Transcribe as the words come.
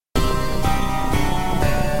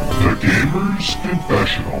Gamers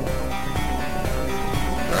Confessional.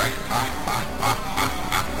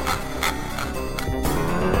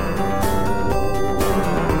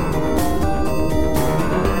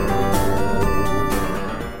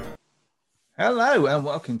 Hello and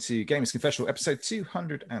welcome to Gamers Confessional, episode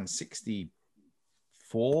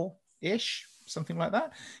 264-ish, something like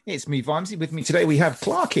that. It's me, Vimesy. With me today we have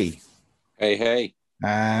Clarky. Hey, hey.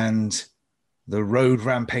 And the road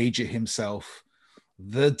rampager himself,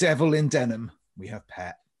 the devil in denim. We have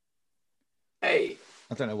Pat. Hey.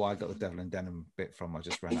 I don't know why I got the devil in denim bit from. I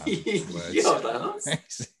just ran out of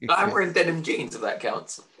words. I'm wearing denim jeans, if that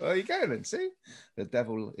counts. There you go then, see? The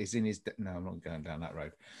devil is in his... No, I'm not going down that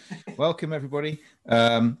road. Welcome, everybody.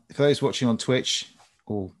 For those watching on Twitch,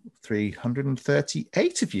 all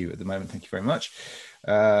 338 of you at the moment, thank you very much.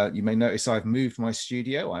 You may notice I've moved my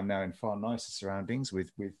studio. I'm now in far nicer surroundings with...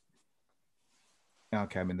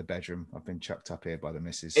 Okay, I'm in the bedroom. I've been chucked up here by the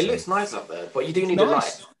missus. It looks nice up there, but you do need a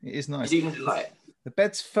light. It is nice. You do need a light. The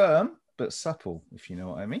bed's firm, but supple, if you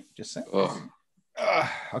know what I mean. Just saying.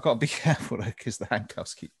 I've got to be careful because the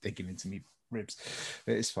handcuffs keep digging into me ribs.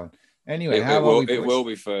 But it's fine. Anyway, it will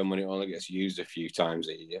be firm when it only gets used a few times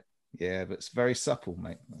a year. Yeah, but it's very supple,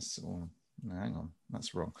 mate. That's all. No, hang on.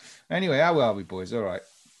 That's wrong. Anyway, how are we, boys? All right.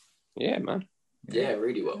 Yeah, man. Yeah,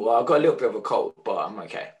 really well. Well, I've got a little bit of a cold, but I'm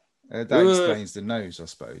okay. That explains the nose, I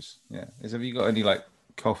suppose. Yeah. Have you got any like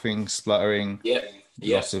coughing, spluttering? Yeah.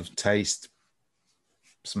 Loss of taste,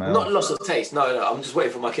 smell? Not loss of taste. No. I'm just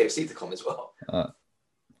waiting for my KFC to come as well.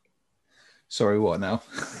 Sorry, what now?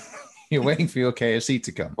 You're waiting for your KFC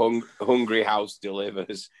to come. Hungry House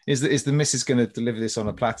delivers. Is the missus going to deliver this on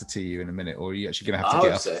a platter to you in a minute, or are you actually going to have to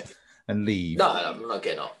get up and leave? No, I'm not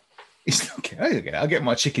getting up. It's not getting. I'll get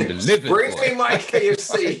my chicken delivered. Bring me my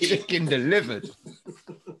KFC. Chicken delivered.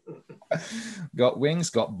 Got wings,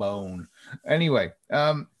 got bone. Anyway,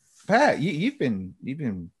 Pat, you've been.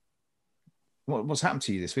 What's happened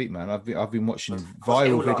to you this week, man? I've been watching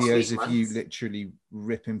viral videos of you literally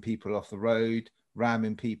ripping people off the road,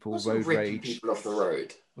 ramming people, road rage. People off the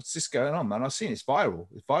road. What's this going on, man? I've seen it's viral.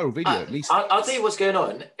 It's viral video, at least. I'll tell you what's going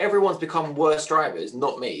on. Everyone's become worse drivers,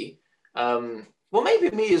 not me. Well,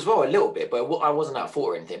 maybe me as well, a little bit, but I wasn't at fault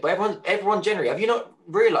or anything. But everyone generally, have you not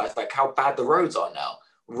realised like how bad the roads are now?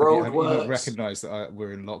 Have you not recognised that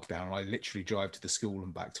we're in lockdown? I literally drive to the school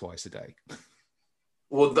and back twice a day.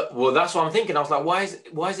 Well, that's what I'm thinking. I was like, why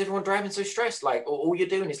is everyone driving so stressed? Like, all you're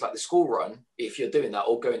doing is like the school run, if you're doing that,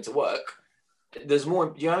 or going to work. There's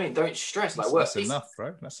more, you know what I mean? Don't stress. That's enough,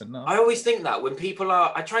 bro. That's enough. I always think that when people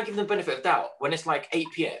I try and give them the benefit of doubt. When it's like 8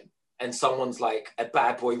 p.m. and someone's like a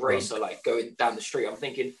bad boy racer, like going down the street, I'm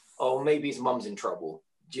thinking, oh, maybe his mum's in trouble.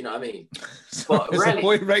 Do you know what I mean? But there's a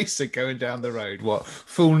boy racer going down the road, what,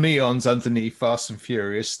 full neons underneath, Fast and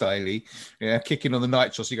Furious styly, yeah, kicking on the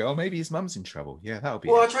nitros. You go, oh, maybe his mum's in trouble. Yeah, that'll be.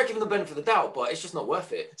 Well, I try to give him the benefit of the doubt, but it's just not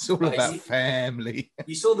worth it. It's all about family.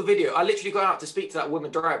 You saw the video. I literally got out to speak to that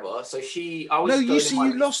woman driver. So you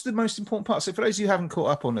lost the most important part. So for those who haven't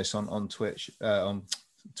caught up on this on Twitch, on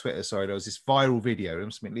Twitter, sorry, there was this viral video. There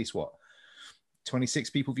must have been at least 26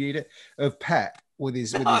 people viewed it, of Pat with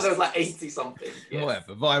his there was like 80 something. Yeah.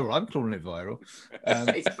 Whatever, viral. I'm calling it viral.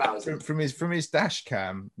 8,000 from his dash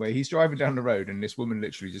cam, where he's driving down the road and this woman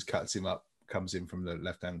literally just cuts him up, comes in from the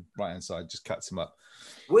right hand side, just cuts him up.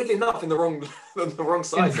 Weirdly enough, in the wrong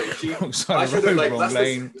side. Wrong side of the road, wrong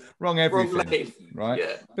lane, wrong everything. Wrong lane. Right?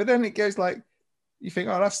 Yeah. But then it goes like, you think,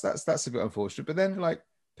 oh, that's a bit unfortunate. But then like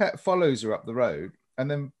Pat follows her up the road and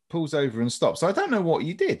then pulls over and stops. So I don't know what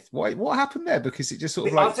you did. What happened there? Because it just sort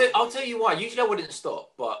of like... I'll tell you why. Usually I wouldn't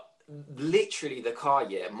stop, but literally the car,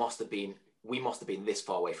 we must have been this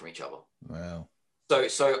far away from each other. Wow.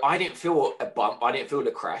 So I didn't feel a bump. I didn't feel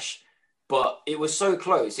the crash, but it was so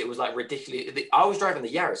close. It was like ridiculous. I was driving the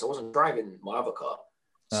Yaris. I wasn't driving my other car.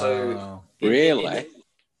 So really?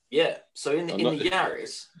 Yeah. So in the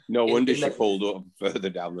Yaris... No wonder she pulled up further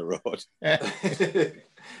down the road.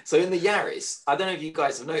 So in the Yaris, I don't know if you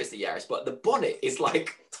guys have noticed the Yaris, but the bonnet is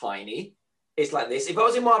like tiny. It's like this. If I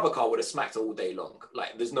was in my other car, I would have smacked all day long.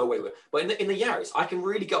 Like there's no way. But in the Yaris, I can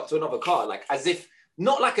really get up to another car, like as if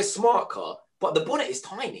not like a smart car, but the bonnet is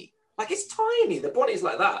tiny. Like it's tiny. The bonnet is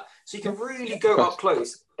like that, so you can really go up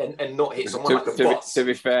close and not hit someone like a bus. To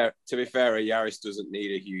be fair, a Yaris doesn't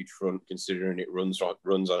need a huge front, considering it runs on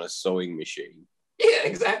a sewing machine. Yeah,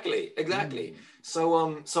 exactly. So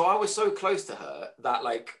I was so close to her that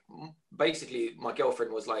like basically my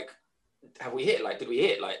girlfriend was like, have we hit? Like, did we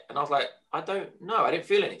hit? Like, and I was like, I don't know. I didn't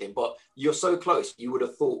feel anything, but you're so close. You would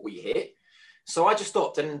have thought we hit. So I just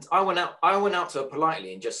stopped and I went out to her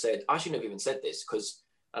politely and just said, I shouldn't have even said this because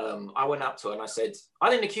I went up to her and I said, I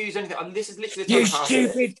didn't accuse anything. This is literally the You time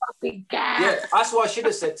stupid fucking cat. Yeah, that's what I should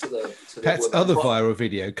have said to the Pat's woman. other viral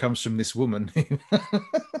video comes from this woman who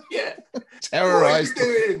Yeah. terrorized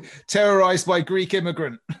by Greek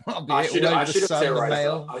immigrant. I should have terrorized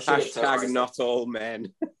her. Hashtag not all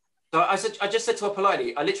men. So I just said to her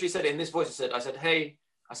politely, I literally said it in this voice. I said, hey,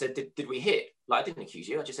 did we hit? Like, I didn't accuse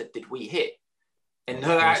you. I just said, did we hit? And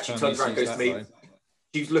her actually turns around and goes to me.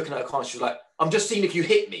 She was looking at her car. She was like, I'm just seeing if you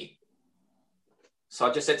hit me. So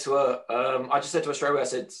I just said to her, straight away, I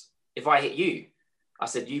said, if I hit you, I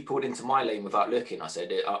said, you pulled into my lane without looking. I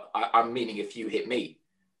said, I'm meaning if you hit me.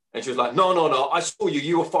 And she was like, no, I saw you.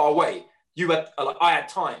 You were far away. I had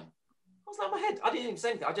time. I was like, in my head, I didn't even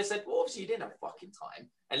say anything. I just said, well, obviously you didn't have fucking time.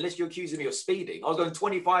 Unless you're accusing me of speeding. I was going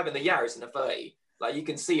 25 in the Yaris and a 30. Like, you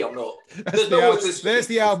can see I'm not. There's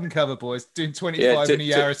the album cover, boys. Doing 25 in a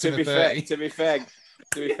Yaris and a 30. To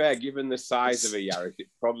be fair, given the size of a Yaris, it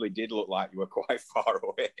probably did look like you were quite far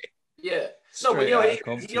away. Yeah. No,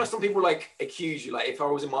 but some people like accuse you. Like, if I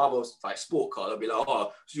was in my other like sport car, they'd be like,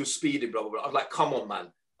 oh, so you're speeding, blah, blah, blah. I was like, come on, man.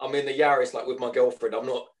 I'm in the Yaris, like, with my girlfriend.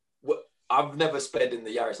 I've never sped in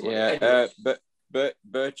the Yaris. Yeah, anyway. But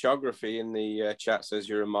Birchography in the chat says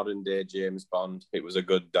you're a modern day James Bond. It was a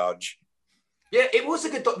good dodge. Yeah, it was a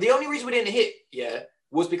good dodge. The only reason we didn't hit,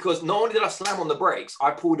 was because not only did I slam on the brakes,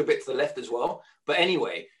 I pulled a bit to the left as well. But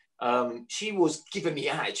anyway, she was giving me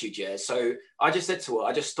attitude, So I just said to her,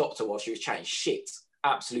 I just stopped her while she was chatting shit,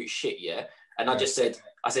 absolute shit, And I just said,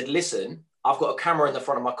 listen, I've got a camera in the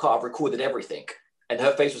front of my car. I've recorded everything. And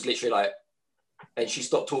her face was literally like, and she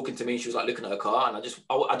stopped talking to me. She was like looking at her car, and I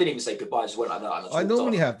didn't even say goodbye. I just went like that. And I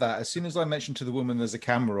normally have that. As soon as I mention to the woman there's a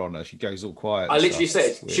camera on her, she goes all quiet. I literally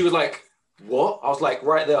said, she was like, what? I was like,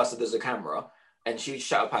 right there. I said, there's a camera. And she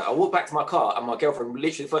shut up. I walked back to my car, and my girlfriend,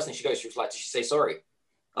 literally the first thing she was like, did she say sorry?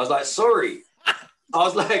 I was like, sorry. I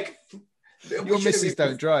was like, your missus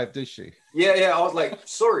don't drive, does she? Yeah. I was like,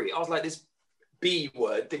 sorry. I was like, this B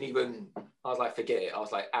word didn't even. I was like, forget it. I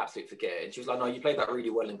was like, absolutely forget it. And she was like, no, you played that really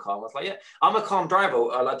well and calm. I was like, yeah, I'm a calm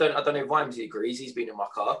driver. I don't know if Wimsey agrees. He's been in my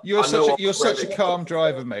car. You're such a calm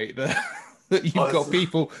driver, mate. That you've got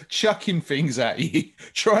people chucking things at you,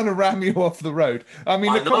 trying to ram you off the road. I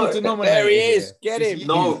mean, the common denominator. There he is. Get him.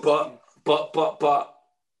 No, but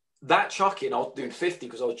that chucking, I was doing 50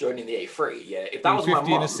 because I was joining the A3. Yeah, if that was my mum,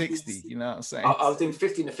 50 and a 60. You know what I'm saying? I was doing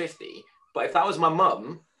 50 and a 50. But if that was my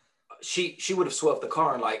mum, she would have swerved the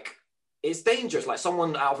car and like. It's dangerous, like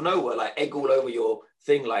someone out of nowhere, like egg all over your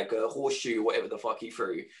thing, like a horseshoe, whatever the fuck he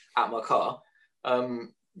threw at my car.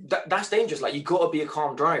 That's dangerous. Like, you got to be a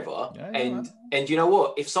calm driver. Yeah, and you know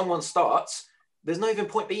what? If someone starts, there's no even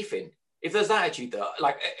point beefing. If there's that attitude there,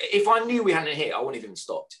 like if I knew we hadn't hit, I wouldn't have even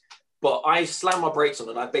stopped. But I slammed my brakes on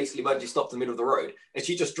and I basically emergency stopped in the middle of the road, and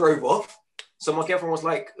she just drove off. So my girlfriend was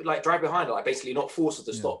like drive behind her, like basically not force her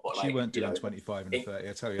to stop. But she weren't doing 25 and 30.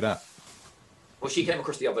 I tell you that. Well, she came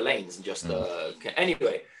across the other lanes and just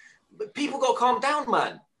anyway. But people got to calm down,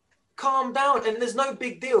 man. Calm down, and there's no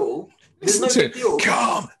big deal. There's no big deal.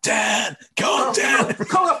 Calm down. Calm down.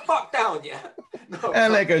 Calm the fuck down, yeah. No,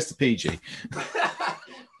 and there goes to PG.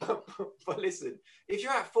 But listen, if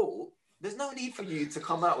you're at fault, there's no need for you to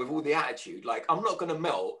come out with all the attitude. Like, I'm not going to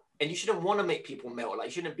melt, and you shouldn't want to make people melt. Like,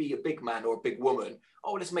 you shouldn't be a big man or a big woman.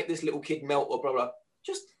 Oh, let's make this little kid melt or blah, blah.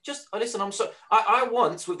 Just listen, I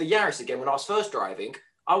once with the Yaris again, when I was first driving,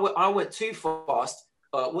 I went too fast.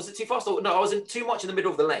 Was it too fast? Or no, I was too much in the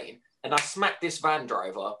middle of the lane, and I smacked this van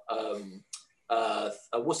driver,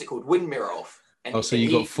 what's it called? Wind mirror off. And, so you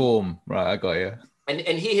got form. Right, I got you. And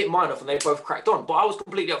he hit mine off, and they both cracked on. But I was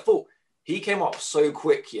completely at fault. He came up so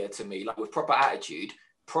quick here to me, like with proper attitude,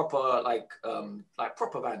 proper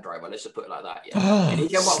proper van driver, let's just put it like that. Yeah. And he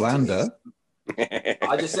came up slander.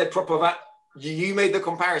 I just said proper van. You made the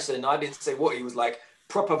comparison. I didn't say what he was like.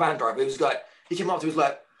 Proper van driver. It was like, he came up to me, he was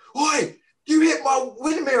like, oi, you hit my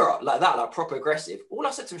wind mirror. Like that, like proper aggressive. All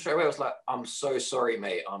I said to him straight away was like, I'm so sorry,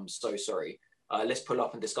 mate. I'm so sorry. Let's pull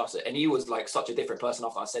up and discuss it. And he was like such a different person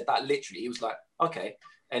after I said that. Literally, he was like, okay.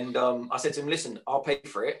 And I said to him, listen, I'll pay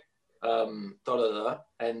for it. And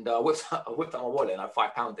I whipped out my wallet and I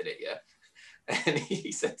 £5 in it, yeah. And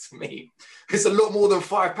he said to me, it's a lot more than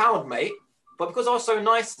 £5, mate. But because I was so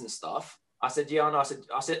nice and stuff, I said, yeah, I know.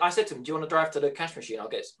 I said to him, do you want to drive to the cash machine? I'll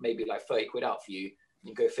get maybe like 30 quid out for you. And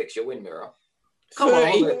you go fix your wind mirror. Come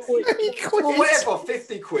on, 30 quid. Well, whatever,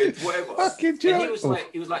 50 quid, whatever. Fucking and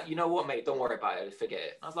he was like, you know what, mate? Don't worry about it. Forget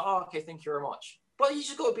it. I was like, oh, okay, thank you very much. But you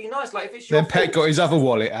just got to be nice. Like, if it's your then Pet got his other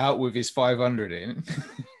wallet out with his 500 in.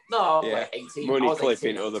 No, yeah. like 18. Money clip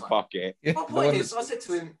into the pocket. My point is, I said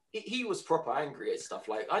to him, he was proper angry at stuff.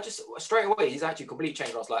 Like, I just straight away, he's actually completely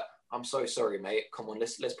changed. I was like, I'm so sorry, mate. Come on,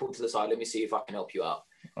 let's pull to the side. Let me see if I can help you out.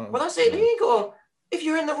 Oh, But that's it. You ain't got. If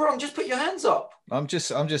you're in the wrong, just put your hands up. I'm just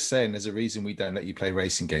saying there's a reason we don't let you play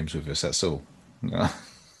racing games with us. That's all. No.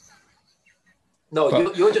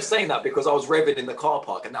 No, you're just saying that because I was revving in the car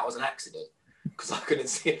park and that was an accident. Because I couldn't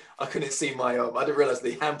see my I didn't realize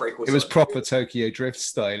the handbrake was. It was proper Tokyo Drift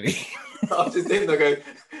styly. I was just in there going,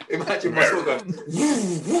 imagine my soul going.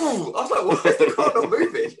 I was like, why is the car not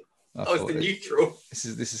moving? That was the neutral. This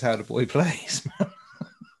is how the boy plays.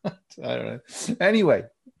 I don't know. Anyway,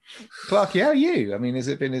 Clarky, how are you? I mean, has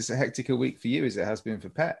it been as hectic a week for you as it has been for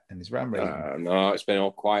Pet and his ram rating? No, it's been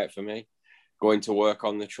all quiet for me. Going to work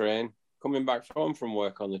on the train, coming back from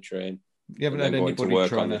work on the train. You haven't had going to anybody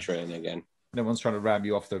work on the train again. No one's trying to ram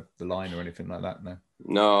you off the line or anything like that, no?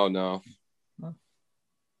 No.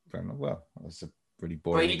 Fair enough. Well, that's a pretty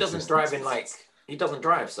boring. But he doesn't drive he doesn't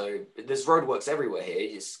drive, so there's roadworks everywhere here.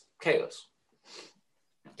 It's chaos.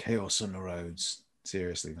 Chaos on the roads.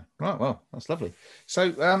 Seriously. Right, well, that's lovely.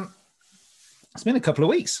 So it's been a couple of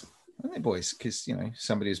weeks, hasn't it, boys? Because,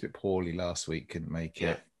 somebody was a bit poorly last week, couldn't make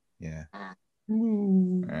it. Yeah.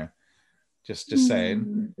 Yeah. Just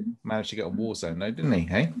saying, managed to get on Warzone though, didn't he?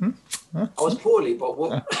 Hey, I was poorly, but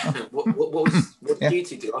what did you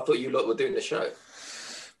two do? I thought you lot were doing the show.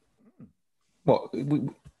 What?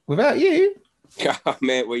 Without you?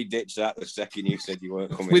 Mate, we ditched that the second you said you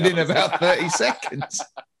weren't coming. Within about 30 seconds.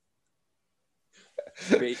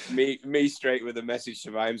 me straight with a message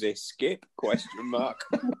to Vimes, a skip ?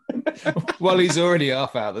 Well, he's already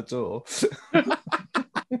half out the door.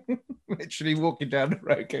 Literally walking down the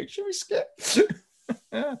road going, should we skip?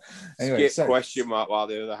 Anyway, skip ? While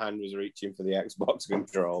the other hand was reaching for the Xbox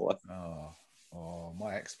controller. Oh,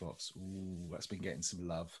 my Xbox. Ooh, that's been getting some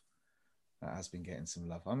love. That has been getting some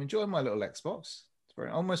love. I'm enjoying my little Xbox. I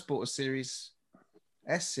almost bought a Series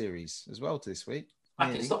S series as well this week.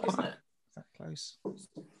 I can stop, isn't it? That close.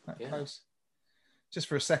 Close. Just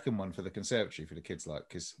for a second one for the conservatory for the kids,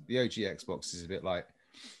 because the OG Xbox is a bit like,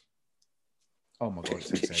 oh my god, it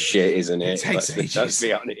takes ages. Shit, isn't it? It takes ages. Let's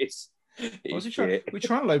be honest. We're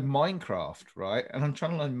trying to load Minecraft, right? And I'm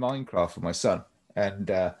trying to load Minecraft for my son, and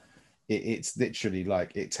it's literally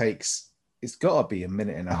it's got to be a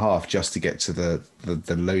minute and a half just to get to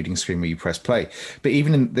the loading screen where you press play. But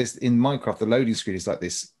even in Minecraft, the loading screen is like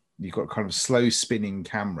this. You've got kind of slow spinning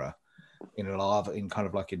camera in kind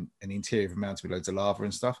of like an interior of a mountain with loads of lava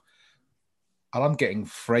and stuff. And I'm getting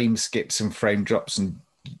frame skips and frame drops and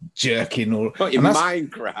jerking all. But in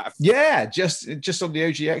Minecraft, yeah, just on the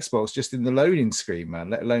OG Xbox, just in the loading screen, man.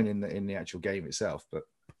 Let alone in the actual game itself. But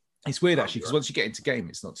it's weird actually because once you get into game,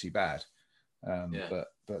 it's not too bad.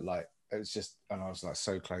 But like it's just, and I was like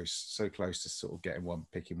so close to sort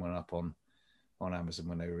of picking one up on Amazon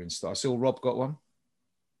when they were in stock. I saw Rob got one.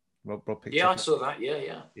 Rob picked up. I saw that.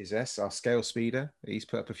 Yeah. His S, our scale speeder. He's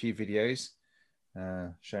put up a few videos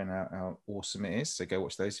showing how awesome it is. So go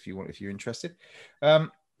watch those if you're interested.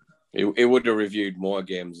 He would have reviewed more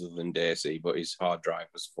games other than Daisy, but his hard drive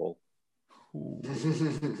was full.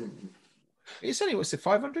 It's only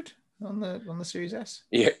 500 on the Series S.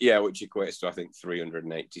 Yeah, which equates to I think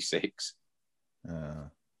 386.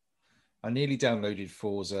 I nearly downloaded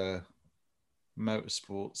Forza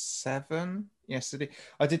Motorsport 7 yesterday.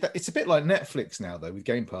 I did that. It's a bit like Netflix now though with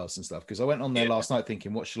Game Pass and stuff, because I went on there last night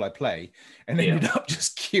thinking what should I play, and ended up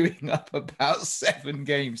just queuing up about 7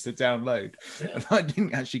 games to download, and I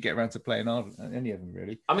didn't actually get around to playing any of them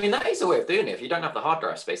really. I mean, that is a way of doing it. If you don't have the hard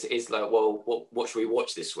drive space, it is like, well, what should we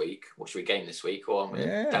watch this week? What should we game this week? Or I'm going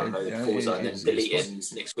to download Forza and then delete it,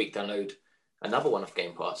 and next week download another one of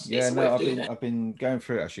Game Pass. I've been going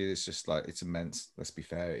through it actually. It's just like, it's immense. Let's be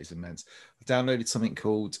fair, it's immense. I downloaded something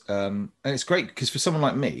called and it's great because for someone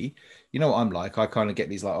like me, you know what I'm like, I kind of get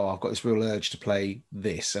these like, I've got this real urge to play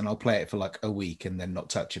this, and I'll play it for like a week and then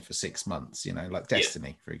not touch it for 6 months, like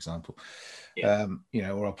Destiny for example. Or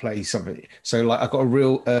I'll play something, so like I've got a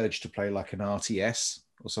real urge to play like an RTS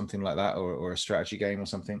or something like that, or a strategy game or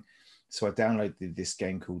something. So I downloaded this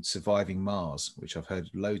game called Surviving Mars, which I've heard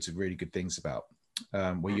loads of really good things about,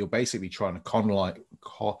 where you're basically trying to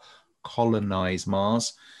colonize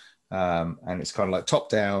Mars. And it's kind of like top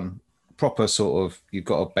down, proper sort of, you've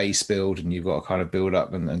got a base build and you've got to kind of build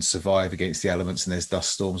up and survive against the elements, and there's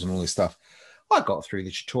dust storms and all this stuff. I got through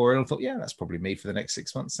the tutorial and thought, that's probably me for the next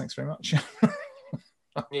 6 months. Thanks very much.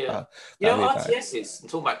 RTS is,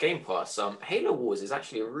 talking about Game Pass, Halo Wars is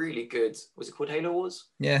actually a really good, was it called Halo Wars?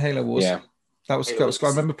 Yeah, Halo Wars. Yeah. That was good. I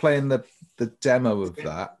remember playing the demo of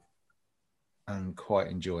that and quite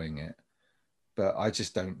enjoying it. But I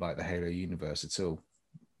just don't like the Halo universe at all.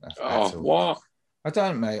 What? I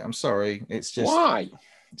don't, mate. I'm sorry. It's just... Why?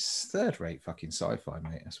 It's third-rate fucking sci-fi,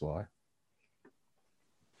 mate. That's why.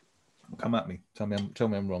 Come at me. Tell me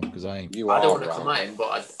I'm wrong, because I ain't. I don't want to come at him,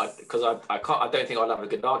 but I can't. I don't think I'll have a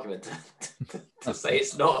good argument to say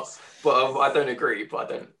it's not. But I don't agree.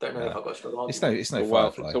 But I don't know if I've got a strong argument. It's no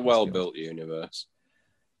Firefly. It's a well-built universe.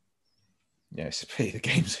 Yeah, it's a pity the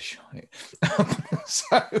games are shite.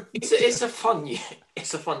 So it's a fun.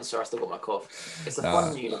 Sorry, I still got my cough. It's a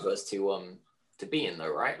fun universe to be in,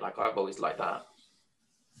 though, right? Like I've always liked that.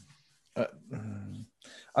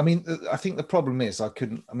 I mean, I think the problem is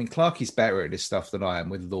Clarky's better at this stuff than I am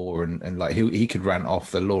with lore, and like he could rant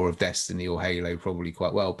off the lore of Destiny or Halo probably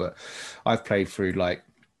quite well, but I've played through like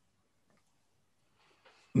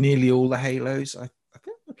nearly all the Halos. I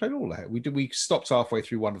think I played all that. We stopped halfway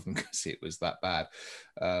through one of them because it was that bad,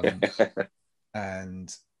 and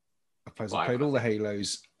I played all the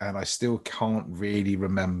Halos, and I still can't really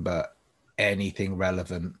remember anything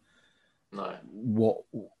relevant. No. What,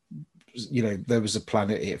 there was a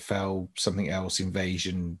planet, it fell, something else,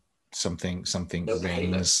 invasion, something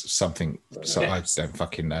rings, something. So I don't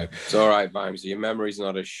fucking know. It's all right, Vimes. Your memory's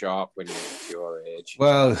not as sharp when you're your age.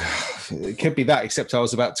 Well, it could be that, except I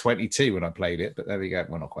was about 22 when I played it, but there we go.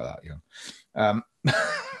 We're not quite that young.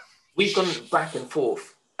 We've gone back and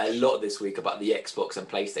forth a lot this week about the Xbox and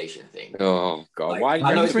PlayStation thing. Oh God! Like, why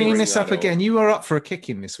are you bringing this up again? You are up for a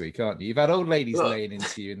kicking this week, aren't you? You've had old ladies laying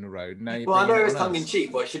into you in the road. Now well, I know it's tongue in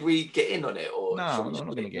cheek, but should we get in on it or? No, I'm not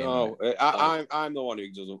going to get in. No, I'm the one who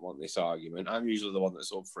doesn't want this argument. I'm usually the one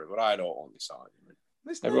that's up for it, but I don't want this argument.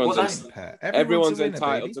 Everyone's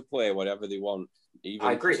entitled to play whatever they want. Even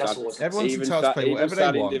I agree. Everyone's entitled to play whatever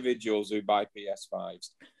they want. Individuals who buy PS5s.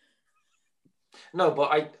 No,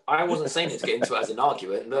 but I wasn't saying to get into it as an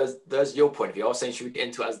argument. There's your point of view. I was saying should we get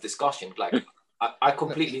into it as a discussion? Like I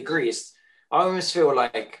completely agree. I almost feel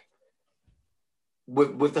like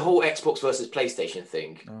with the whole Xbox versus PlayStation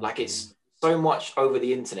thing, like it's so much over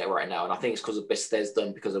the internet right now, and I think it's because of Bethesda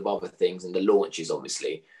and because of other things and the launches,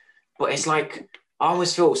 obviously. But it's like I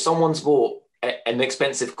almost feel someone's bought an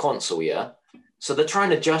expensive console, yeah. So they're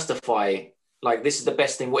trying to justify. Like, this is the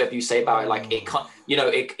best thing, whatever you say about it. Like, it can't,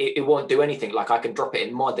 it won't do anything. Like, I can drop it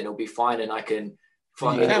in mud and it'll be fine, and I can.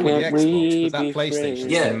 You can with the Xbox, but that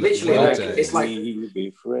PlayStation. Yeah, literally, it's like.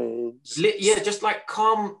 Be friends. Just like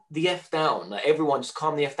calm the F down. Like, everyone just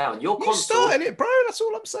calm the F down. Your console. You started it, bro. That's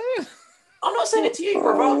all I'm saying. I'm not saying it to you,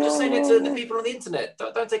 bro. I'm just saying it to the people on the internet.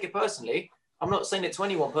 Don't take it personally. I'm not saying it to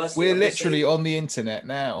anyone personally. We're literally on the internet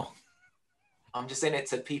now. I'm just saying it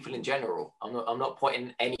to people in general. I'm not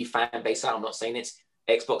pointing any fan base out. I'm not saying it's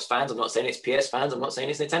Xbox fans. I'm not saying it's PS fans. I'm not saying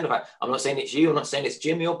it's Nintendo fans. I'm not saying it's you. I'm not saying it's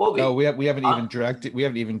Jimmy or Bobby. No, we haven't even dragged it. We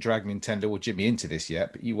haven't even dragged Nintendo or Jimmy into this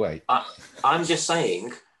yet. But you wait. I'm just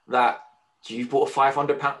saying that you bought a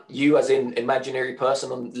 £500. You, as in imaginary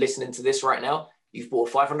person, listening to this right now, you've bought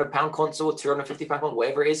a £500 console, £250 console,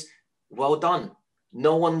 whatever it is. Well done.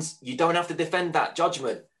 You don't have to defend that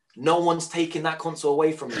judgment. No one's taking that console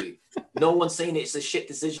away from you. No one's saying it's a shit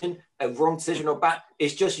decision, a wrong decision or bad.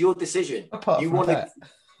 It's just your decision. You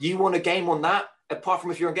want a game on that? Apart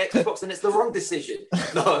from if you're on Xbox, then it's the wrong decision.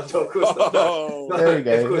 No, of course not. No, there we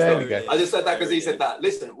go. I just said that because he said that.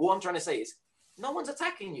 Listen, what I'm trying to say is, no one's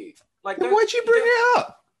attacking you. Like, why'd you bring it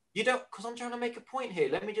up? You don't, because I'm trying to make a point here.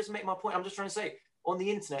 Let me just make my point. I'm just trying to say, on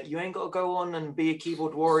the internet, you ain't got to go on and be a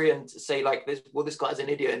keyboard warrior and say like this. Well, this guy's an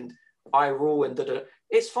idiot and I rule and da.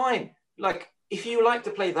 It's fine. Like, if you like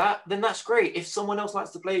to play that, then that's great. If someone else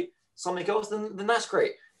likes to play something else, then that's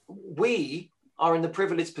great. We are in the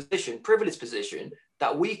privileged position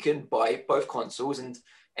that we can buy both consoles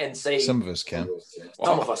and say some of us can.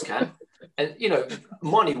 Some of us can. And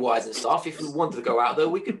money wise and stuff, if we wanted to go out there,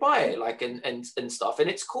 we could buy it, like and stuff. And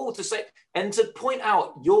it's cool to say and to point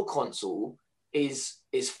out your console is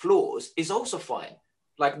flaws is also fine.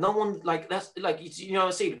 Like no one like that's like I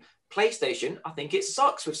see PlayStation, I think it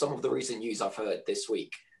sucks with some of the recent news I've heard this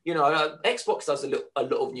week. Xbox does a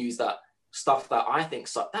lot of news stuff that I think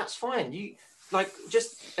suck. That's fine. You like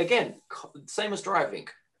just again, same as driving.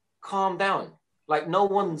 Calm down. Like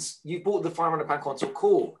you bought the £500 console,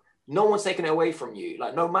 cool. No one's taking it away from you.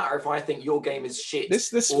 Like no matter if I think your game is shit.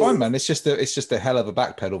 This is fine, man. It's just a hell of a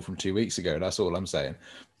backpedal from 2 weeks ago. That's all I'm saying.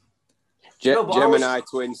 Gemini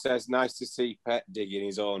Twin says, nice to see Pet digging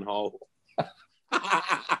his own hole.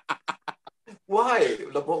 Why?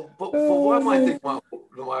 But why am I digging my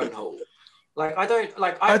own hole? Like I don't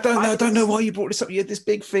like. I don't know why you brought this up. You had this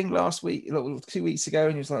big thing last week, 2 weeks ago,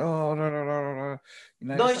 and you was like, oh no.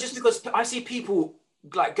 No, it's just because I see people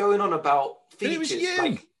like going on about features. It was you.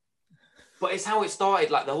 Like, but it's how it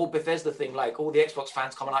started, like the whole Bethesda thing. Like all the Xbox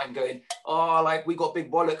fans coming out and going, oh, like we got big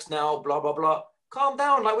bollocks now, blah blah blah. Calm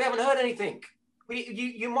down, like we haven't heard anything.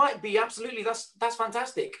 You might be absolutely. That's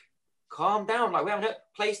fantastic. Calm down. Like we haven't heard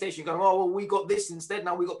PlayStation going, oh, well, we got this instead.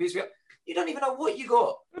 Now we got PS3. You don't even know what you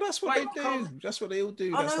got. But that's what they do. That's what they all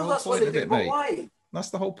do. I That's know the whole point of it, mate. Why? That's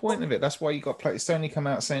the whole point of it. That's why you got Sony come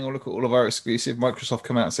out saying, "Oh, look at all of our exclusive." Microsoft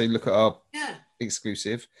come out and say, "Look at our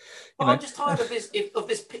exclusive." I'm just tired of this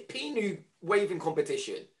Pinu waving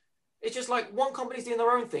competition. It's just like one company's doing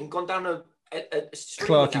their own thing, gone down a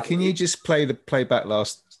Clarky, can you just play back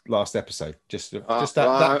last episode? Just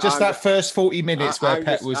that first 40 minutes where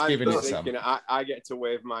Pet was giving it some. I get to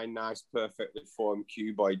wave my nice, perfectly formed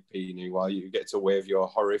cuboid Pinu while you get to wave your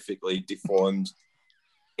horrifically deformed.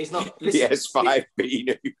 It's not PS5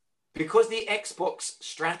 Pinu. Because the Xbox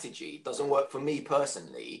strategy doesn't work for me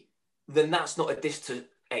personally, then that's not a diss to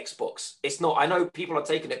Xbox. It's not. I know people are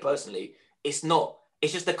taking it personally. It's not.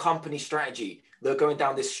 It's just the company strategy. They're going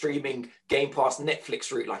down this streaming Game Pass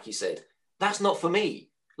Netflix route, like you said. That's not for me.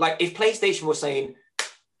 Like if PlayStation was saying,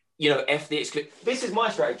 F the exclusive. This is my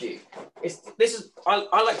strategy.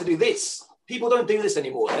 I like to do this. People don't do this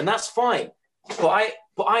anymore, and that's fine. But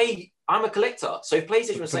I'm a collector. So if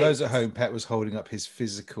PlayStation was saying, for those at home, Pet was holding up his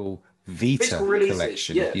physical Vita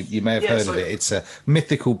collection. Yeah. You may have heard of it. It's a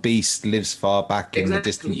mythical beast, lives far back in the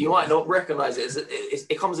distant. You might not recognize it.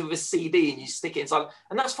 It comes with a CD and you stick it inside.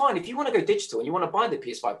 And that's fine. If you want to go digital and you want to buy the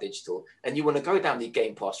PS5 digital and you want to go down the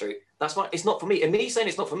Game Pass route, that's fine. It's not for me. And me saying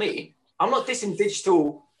it's not for me, I'm not dissing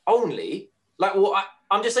digital only. Like, well,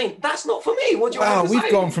 I'm just saying that's not for me. What do you want to say?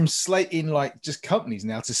 We've gone from slating like just companies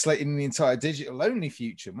now to slating the entire digital only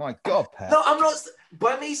future. My God, Pat. No, I'm not.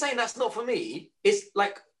 By me saying that's not for me, it's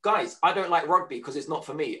like, guys, I don't like rugby because it's not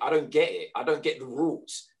for me. I don't get it. I don't get the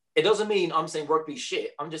rules. It doesn't mean I'm saying rugby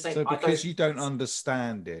shit. I'm just saying because you don't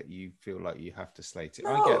understand it, you feel like you have to slate it.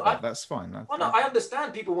 No, I get that. That's fine. I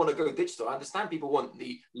understand people want to go digital. I understand people want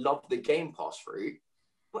love the Game Pass route,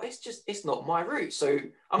 but it's not my route. So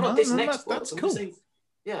I'm not dissing Xbox. That's cool. Saying,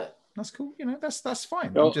 that's cool. That's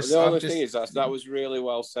fine. The only thing is that was really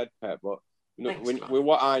well said, Pep. But with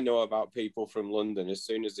what I know about people from London, as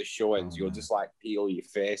soon as the show ends, you'll just like peel your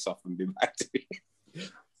face off and be back to me.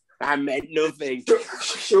 I meant nothing.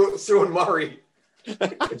 Sean Murray.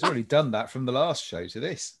 He's already done that from the last show to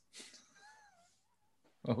this.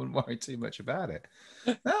 I wouldn't worry too much about it.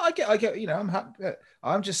 No, I get. I'm happy.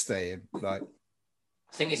 I'm just saying, like,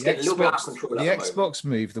 I think it's getting a little bit out of control. The Xbox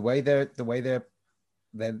move, the way they're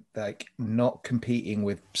like not competing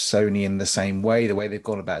with Sony in the same way, the way they've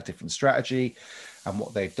gone about a different strategy and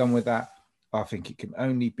what they've done with that, I think it can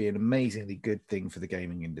only be an amazingly good thing for the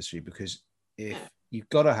gaming industry, because if you've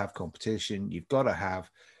got to have competition, you've got to have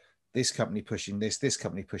this company pushing this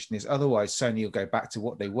company pushing this. Otherwise, Sony will go back to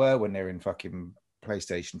what they were when they were in fucking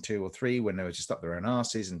PlayStation 2 or 3, when they were just up their own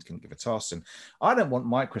asses and couldn't give a toss. And I don't want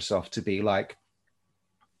Microsoft to be like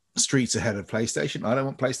streets ahead of PlayStation. I don't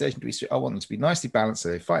want PlayStation to be I want them to be nicely balanced so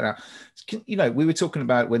they fight out. We were talking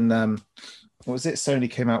about when what was it, Sony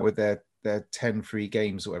came out with their 10 free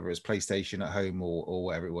games or whatever it was, PlayStation at home or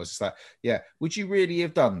whatever it was. It's like, would you really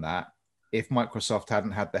have done that if Microsoft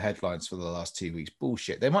hadn't had the headlines for the last 2 weeks?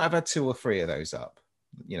 Bullshit. They might have had 2 or 3 of those up,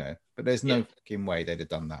 but there's no fucking way they'd have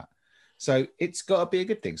done that. So it's got to be a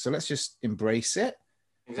good thing. So let's just embrace it.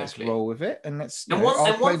 Exactly. Let's roll with it, and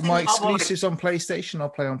I'll play my exclusives on PlayStation. I'll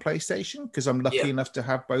play on PlayStation because I'm lucky enough to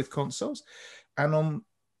have both consoles, and on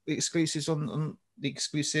the exclusives on the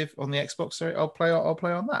exclusive on the Xbox. Sorry, I'll play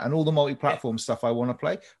on that, and all the multi-platform stuff I want to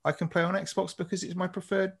play, I can play on Xbox because it's my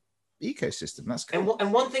preferred ecosystem. That's cool.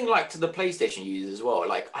 And one thing, like, to the PlayStation users as well,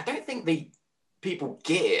 like, I don't think people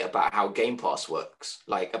get it about how Game Pass works,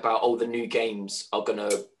 like about the new games are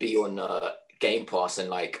gonna be on Game Pass, and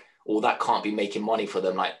like, that can't be making money for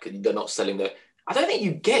them, like they're not selling I don't think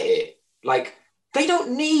you get it. Like, they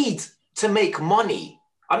don't need to make money.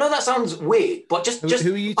 I know that sounds weird, but just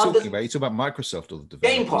who are you talking about? Are you talking about Microsoft or the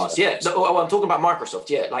developers? Game Pass, yeah. No, I'm talking about Microsoft,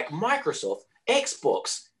 yeah. Like Microsoft,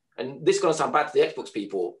 Xbox, and this is gonna sound bad to the Xbox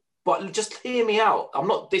people, but just hear me out. I'm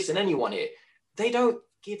not dissing anyone here. They don't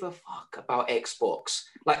give a fuck about Xbox.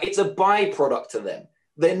 Like, it's a byproduct to them.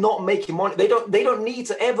 They're not making money. They don't need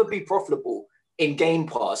to ever be profitable in Game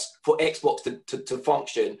Pass for Xbox to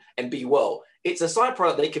function and be well. It's a side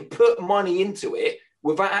product. They can put money into it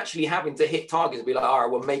without actually having to hit targets and be like, all right,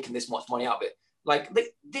 we're making this much money out of it. Like,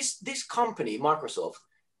 this company, Microsoft,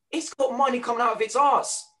 it's got money coming out of its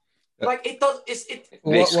arse. Like, it does.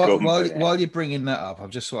 While you're bringing that up, I've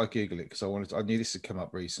just thought I'd Google it because I knew this had come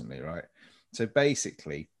up recently, right? So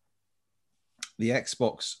basically, the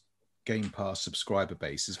Xbox Game Pass subscriber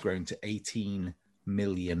base has grown to 18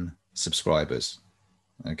 million subscribers.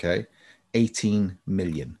 Okay, 18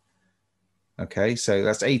 million. Okay, so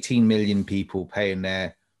that's 18 million people paying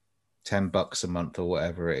their $10 a month or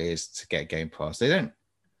whatever it is to get Game Pass. They don't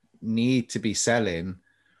need to be selling,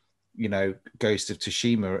 Ghost of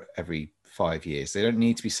Tsushima every 5 years. They don't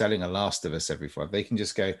need to be selling a Last of Us every 5. They can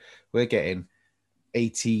just go, we're getting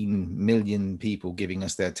 18 million people giving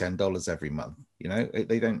us their $10 every month.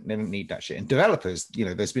 They don't need that shit. And developers,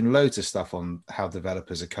 there's been loads of stuff on how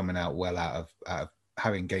developers are coming out well out of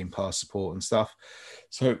having Game Pass support and stuff.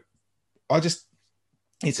 So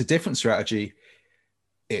it's a different strategy.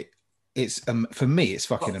 It's for me, it's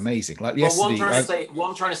fucking amazing. Like yesterday, what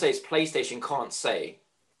I'm trying to say is PlayStation can't say,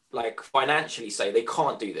 like, financially say they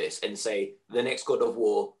can't do this and say the next God of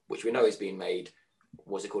War, which we know is being made,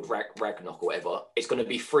 what's it called, Ragnarok or whatever, it's going to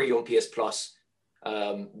be free on PS Plus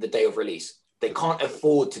the day of release. They can't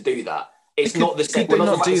afford to do that. It's not the same. Could they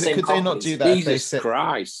not do that? Jesus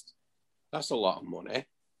Christ, that's a lot of money.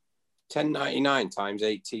 $10.99 times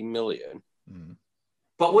 18 million.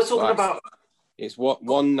 But we're talking about. It's what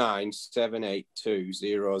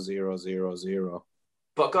 197820000.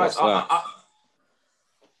 But guys, I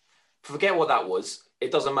forget what that was.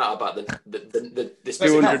 It doesn't matter about the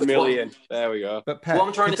 200 million. There we go. But Pat, what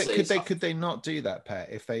I'm trying to say could they not do that, Pat?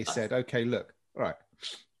 If they said, okay, look, all right,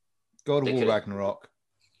 God of War Ragnarok,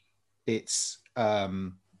 it's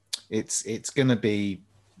going to be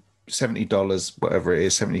 $70, whatever it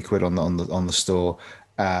is, 70 quid on the store.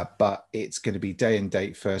 But it's going to be day and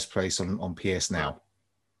date first place on PS Now.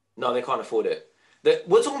 No, they can't afford it.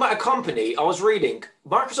 We're talking about a company. I was reading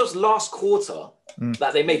Microsoft's last quarter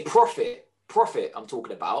that they made profit. I'm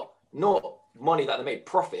talking about, not money that they made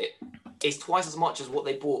profit, is twice as much as what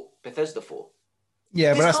they bought Bethesda for.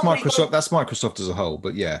 Yeah, but that's Microsoft. That's Microsoft as a whole.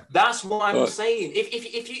 But yeah, that's what I'm saying.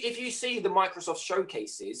 If you see the Microsoft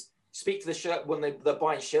showcases, speak to the shirt when they're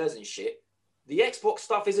buying shares and shit. The Xbox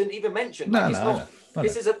stuff isn't even mentioned. No.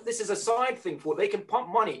 This is a side thing for they can pump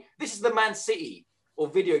money. This is the Man City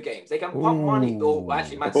of video games. They can pump money. Or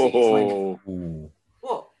actually, Man City is like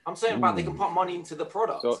what I'm saying about they can pump money into the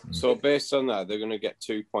product. So based on that, they're going to get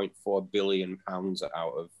 £2.4 billion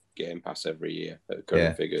out of Game Pass every year at the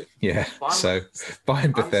current figure. Yeah. So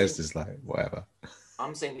buying Bethesda's like whatever.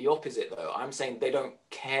 I'm saying the opposite though. I'm saying they don't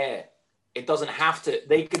care. It doesn't have to.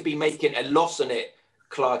 They could be making a loss on it,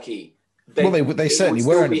 Clarky. They certainly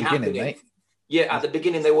were in the beginning, mate. Yeah, at the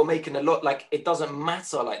beginning they were making a lot. Like it doesn't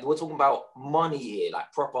matter. Like we're talking about money here,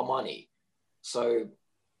 like proper money. So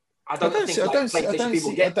I don't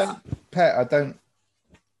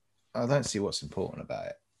see what's important about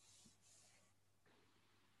it.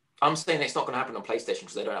 I'm saying it's not going to happen on PlayStation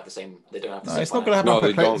because they don't have the same. They don't have the same. It's not going to happen. No,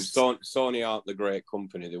 they don't. Sony aren't the great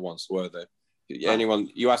company they once were.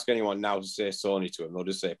 You ask anyone now to say Sony to them, they'll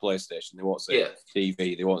just say PlayStation. They won't say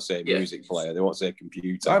TV. They won't say music player. They won't say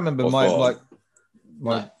computer. I remember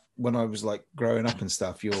when I was like growing up and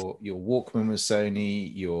stuff. Your Walkman was Sony.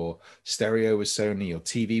 Your stereo was Sony. Your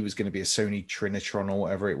TV was going to be a Sony Trinitron or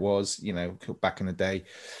whatever it was. Back in the day,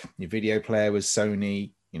 your video player was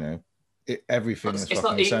Sony. Everything was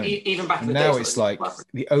fucking Sony. Even back in the now day, it's like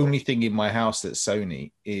the only thing in my house that's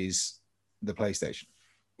Sony is the PlayStation.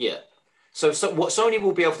 Yeah. So what Sony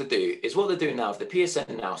will be able to do is what they're doing now, the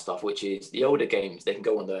PSN Now stuff, which is the older games, they can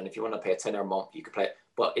go on there, and if you want to pay a $10 a month, you can play it.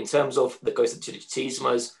 But in terms of the Ghost of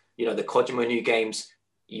Tsushimas, the Kojima new games,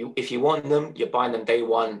 if you want them, you're buying them day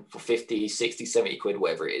one for 50, 60, 70 quid,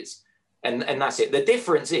 whatever it is. And that's it. The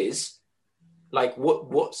difference is, like,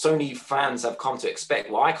 what Sony fans have come to expect,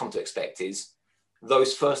 what I come to expect is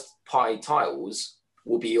those first-party titles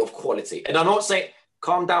will be of quality. And I'm not saying...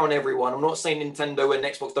 Calm down, everyone. I'm not saying Nintendo and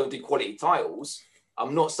Xbox don't do quality titles.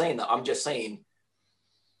 I'm not saying that. I'm just saying,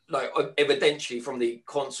 like, evidentially from the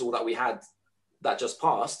console that we had that just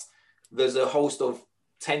passed, there's a host of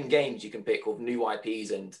 10 games you can pick of new IPs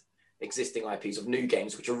and existing IPs of new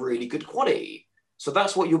games, which are really good quality. So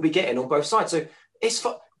that's what you'll be getting on both sides. So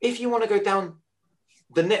if you want to go down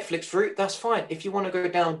the Netflix route, that's fine. If you want to go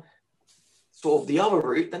down sort of the other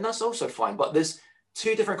route, then that's also fine. But there's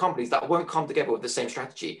two different companies that won't come together with the same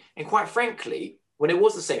strategy. And quite frankly, when it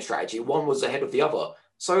was the same strategy, one was ahead of the other.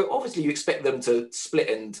 So obviously you expect them to split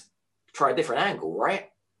and try a different angle, right?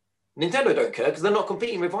 Nintendo don't care because they're not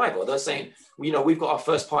competing with either. They're saying, we've got our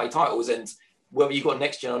first party titles and whether you got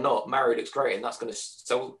next gen or not, Mario looks great and that's going to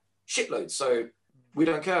sell shitloads. So we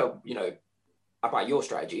don't care, about your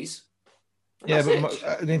strategies. Yeah, but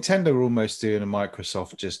Nintendo are almost doing a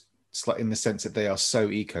Microsoft just like in the sense that they are so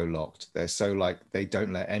eco-locked. They're so like they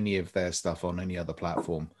don't let any of their stuff on any other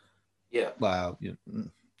platform. Yeah. Wow. Can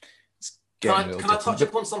I touch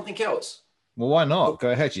upon something else? Well, why not?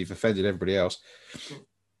 Go ahead. You've offended everybody else.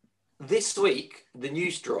 This week, the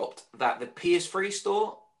news dropped that the PS3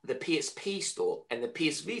 store, the PSP store, and the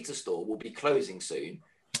PS Vita store will be closing soon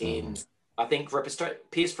in, I think,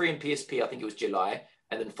 PS3 and PSP, I think it was July,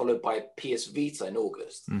 and then followed by PS Vita in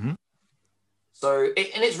August. Mm-hmm. So,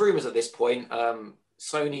 and it's rumors at this point.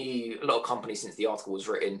 Sony, a lot of companies since the article was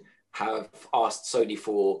written, have asked Sony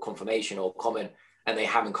for confirmation or comment, and they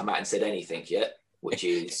haven't come out and said anything yet, which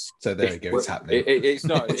is... So there we go, it's happening. It's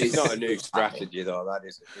not a new strategy, though, that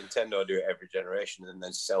is. Nintendo do it every generation and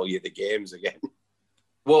then sell you the games again.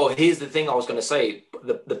 Well, here's the thing I was going to say.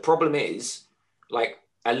 The problem is, like,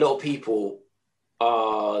 a lot of people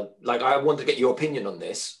are... Like, I want to get your opinion on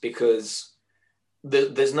this, because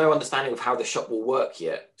there's no understanding of how the shop will work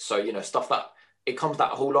yet. So, you know, stuff that... It comes that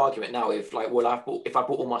whole argument now, if I bought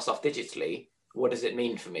all my stuff digitally, what does it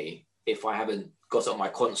mean for me if I haven't got it on my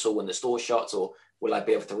console when the store shuts, or will I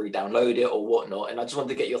be able to re-download it or whatnot? And I just wanted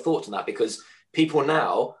to get your thoughts on that, because people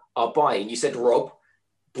now are buying. You said Rob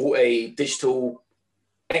bought a digital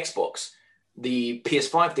Xbox. The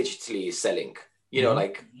PS5 digitally is selling. You know,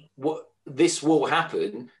 like, what this will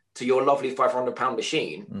happen to your lovely £500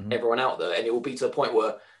 machine, everyone out there, and it will be to a point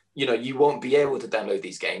where, you know, you won't be able to download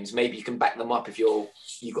these games. Maybe you can back them up if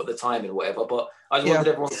you've got the time and whatever. But I just wanted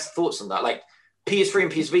everyone's thoughts on that. Like, PS3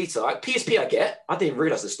 and PS Vita, like, PSP I get. I didn't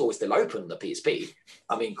realize the store was still open on the PSP.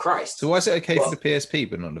 I mean, Christ. So why is it okay for the PSP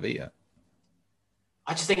but not the Vita?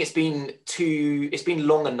 I just think it's been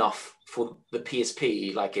long enough for the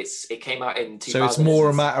PSP. Like, it came out in 2000. So it's more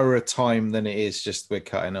a matter of time than it is just we're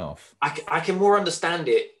cutting off. I can more understand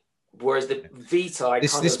it. Whereas the Vita,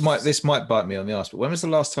 this might bite me on the arse. But when was the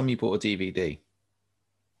last time you bought a DVD?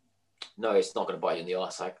 No, it's not going to bite you in the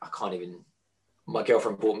arse. I can't even. My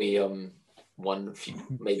girlfriend bought me one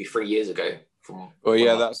maybe 3 years ago.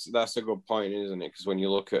 That's a good point, isn't it? Because when you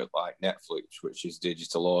look at like Netflix, which is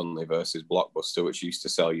digital only, versus Blockbuster, which used to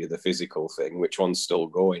sell you the physical thing, which one's still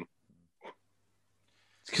going?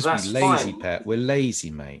 Because we're lazy, Pet. We're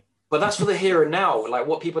lazy, mate. But that's for the here and now. Like,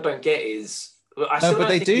 what people don't get is. No, but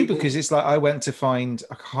they do, because it's like I went to find,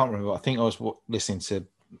 I can't remember, I think I was listening to,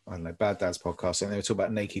 I don't know, Bad Dad's podcast, and they were talking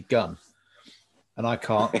about Naked Gun. And I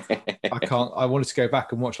wanted to go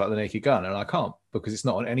back and watch like the Naked Gun, and I can't, because it's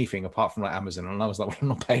not on anything apart from like Amazon. And I was like, well, I'm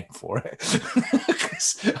not paying for it.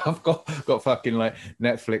 Because I've got fucking like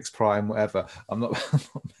Netflix, Prime, whatever. I'm not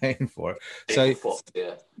paying for it. So,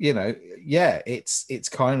 you know, it's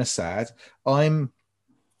kind of sad. I'm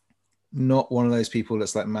not one of those people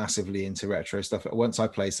that's like massively into retro stuff. Once I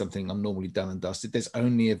play something, I'm normally done and dusted. There's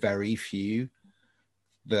only a very few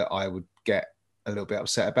that I would get a little bit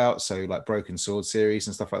upset about. So like Broken Sword series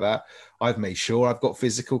and stuff like that. I've made sure I've got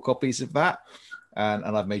physical copies of that. And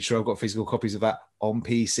I've made sure I've got physical copies of that on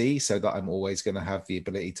PC, so that I'm always going to have the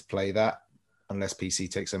ability to play that, unless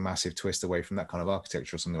PC takes a massive twist away from that kind of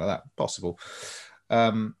architecture or something like that. Possible.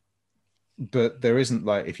 But there isn't,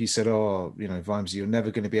 like, if you said, oh, you know, Vimesy, you're never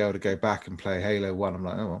going to be able to go back and play Halo 1. I'm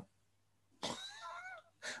like, oh, well.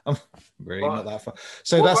 I'm really not that far.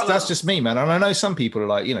 So that's just me, man. And I know some people are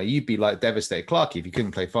like, you know, you'd be like devastated, Clarky, if you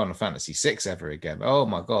couldn't play Final Fantasy VI ever again. Oh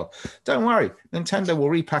my God. Don't worry. Nintendo will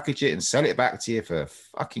repackage it and sell it back to you for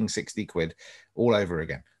fucking 60 quid all over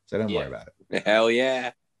again. So don't worry about it. Hell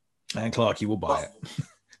yeah. And Clarky will buy it.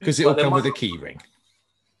 Because it will come with a key ring.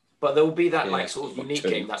 But there will be that like sort of unique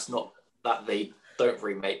game that's not that they don't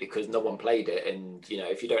remake because no one played it, and you know,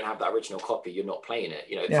 if you don't have that original copy, you're not playing it.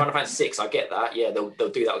 You know, Final Fantasy VI, I get that. Yeah, they'll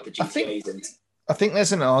do that with the GTAs. I think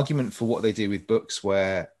there's an argument for what they do with books,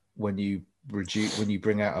 where when you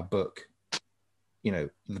bring out a book, you know,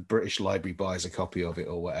 the British Library buys a copy of it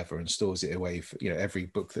or whatever and stores it away. For, you know, every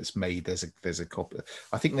book that's made, there's a copy.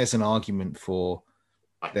 I think there's an argument for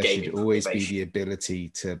like there should always be the ability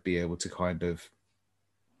to be able to kind of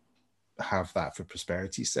have that for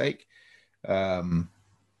prosperity's sake. But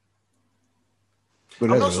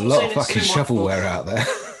there's a lot of fucking shovelware out there.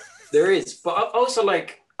 There is, but also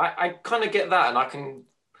like I kind of get that, and I can.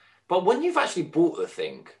 But when you've actually bought the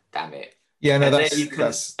thing, damn it. Yeah, no, then you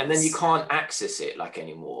can't access it like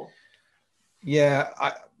anymore. Yeah,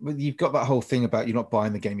 but you've got that whole thing about you're not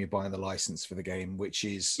buying the game, you're buying the license for the game, which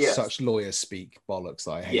is such lawyer speak bollocks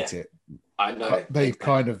that I hate it. I know. They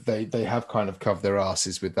have kind of covered their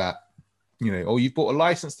asses with that. You know, you've bought a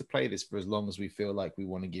license to play this for as long as we feel like we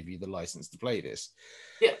want to give you the license to play this.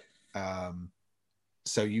 Yeah.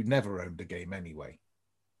 So you never owned the game anyway.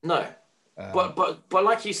 No. But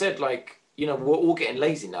like you said, like, you know, we're all getting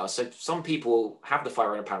lazy now. So some people have the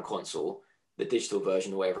 £500 console, the digital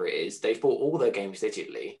version, or whatever it is. They've bought all their games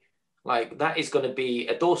digitally. Like, that is going to be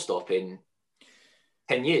a doorstop in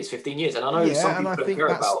 10 years, 15 years. And I know some people don't care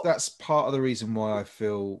about... that's part of the reason why I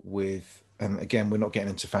feel with... And again, we're not getting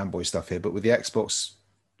into fanboy stuff here, but with the Xbox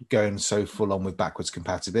going so full on with backwards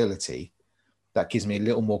compatibility, that gives me a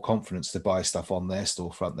little more confidence to buy stuff on their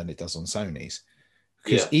storefront than it does on Sony's.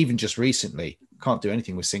 Because even just recently, can't do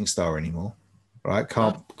anything with SingStar anymore, right?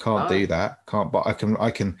 Can't do that. Can't. But I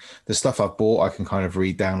can. The stuff I've bought, I can kind of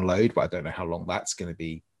re-download, but I don't know how long that's going to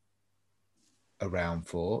be around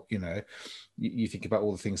for. You know, you think about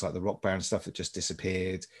all the things like the Rock Band stuff that just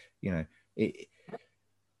disappeared. You know,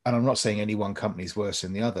 and I'm not saying any one company is worse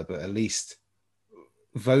than the other, but at least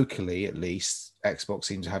vocally, Xbox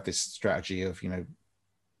seems to have this strategy of,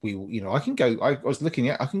 I can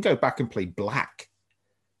go back and play Black,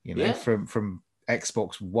 from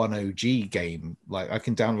Xbox One OG game. Like I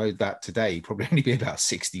can download that today, probably only be about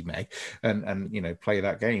 60 meg, and play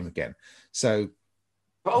that game again. So,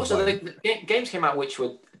 but also the games came out which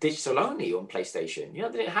were digital only on PlayStation. They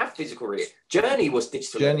didn't have physical release. Journey was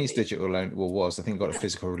digital. Journey's only. Digital only. Well, I think it got a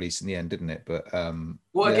physical release in the end, didn't it? But I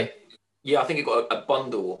think it got a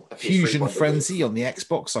bundle. A Fusion bundle. Frenzy on the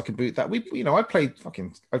Xbox. I can boot that.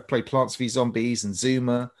 I played Plants v Zombies and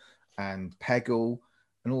Zuma and Peggle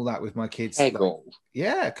and all that with my kids. Peggle.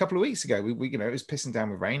 A couple of weeks ago. We it was pissing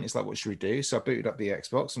down with rain. It's like, what should we do? So I booted up the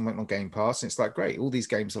Xbox and went on Game Pass. And it's like, great. All these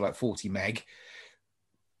games are like 40 meg.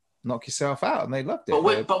 Knock yourself out, and they loved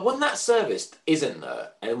it. But when that service isn't there,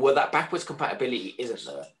 and where that backwards compatibility isn't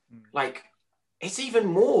there, like it's even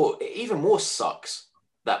more sucks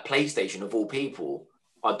that PlayStation of all people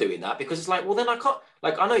are doing that, because it's like, well, then I can't.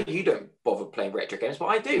 Like, I know you don't bother playing retro games, but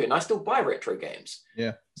I do, and I still buy retro games.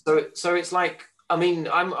 Yeah. So it's like, I mean,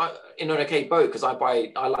 I'm in an okay boat because I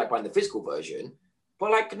like buying the physical version,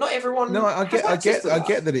 but like not everyone. No, I get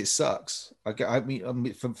that it sucks. I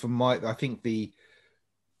think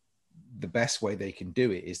the best way they can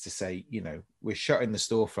do it is to say, we're shutting the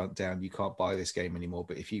storefront down. You can't buy this game anymore.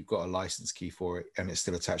 But if you've got a license key for it and it's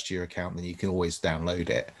still attached to your account, then you can always download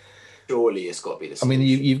it. Surely it's got to be the solution. I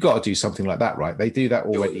mean, you've got to do something like that, right? They do that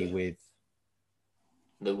already with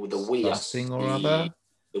the Wii something or other.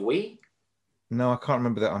 The Wii? No, I can't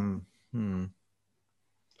remember that.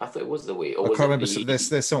 I thought it was the Wii. I can't remember.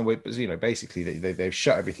 There's some way, but basically they've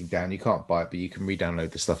shut everything down. You can't buy it, but you can re-download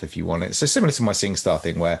the stuff if you want it. So similar to my SingStar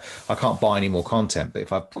thing, where I can't buy any more content, but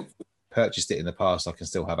if I've purchased it in the past, I can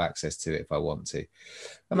still have access to it if I want to,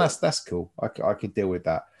 and that's cool. I could deal with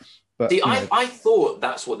that. But see, I thought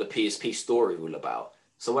that's what the PSP story was about.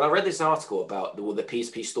 So when I read this article about the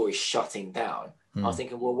PSP story shutting down, I was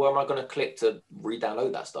thinking, well, where am I going to click to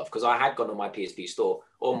re-download that stuff? Because I had gone on my PSP store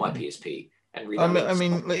or my PSP. I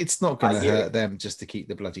mean, it's not going to hurt them just to keep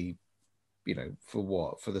the bloody, for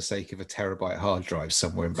what? For the sake of a terabyte hard drive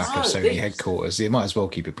somewhere in back of Sony headquarters. You might as well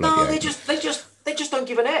keep it bloody. No, they just don't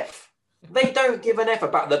give an F. They don't give an F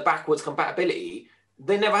about the backwards compatibility.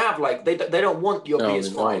 They never have. Like they don't want your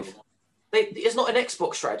PS5. It's not an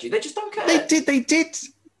Xbox strategy. They just don't care.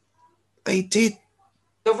 They did.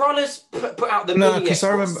 The Rollers put out the mini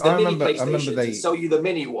Xbox, I remember they sell you the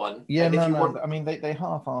mini one. Yeah, I mean, they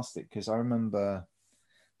half-assed it because I remember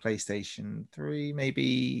PlayStation 3,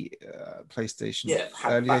 maybe PlayStation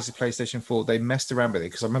early days of PlayStation 4. They messed around with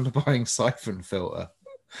it because I remember buying Siphon Filter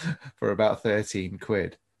for about 13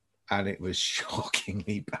 quid. And it was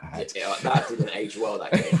shockingly bad. Yeah, that didn't age well,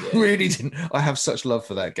 that game. Yeah. Really didn't. I have such love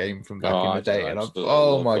for that game from back in the day. And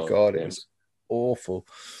oh my God, it was awful.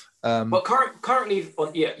 But currently,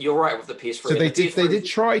 you're right with the PS3. So they did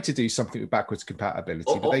try to do something with backwards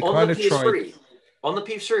compatibility, but they kind of tried. On the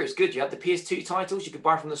PS3, it was good. You had the PS2 titles you could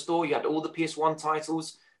buy from the store. You had all the PS1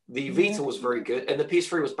 titles. The Vita was very good, and the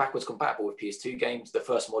PS3 was backwards compatible with PS2 games. The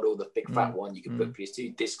first model, the big fat one, you could put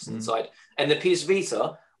PS2 discs inside. And the PS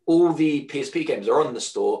Vita, all the PSP games are on the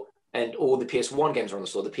store, and all the PS1 games are on the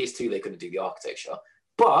store. The PS2, they couldn't do the architecture.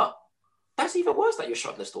 But that's even worse that you're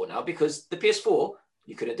shutting the store now, because the PS4,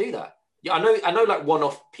 you couldn't do that. Yeah, I know like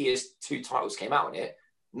one-off PS2 titles came out on it.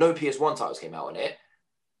 No PS1 titles came out on it.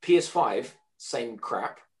 PS5, same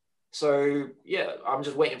crap. So yeah, I'm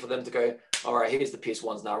just waiting for them to go, all right, here's the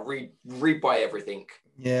PS1s now. Re-buy everything.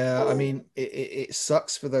 Yeah, I mean, it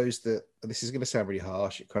sucks for those that, this is going to sound really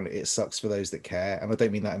harsh. It sucks for those that care. And I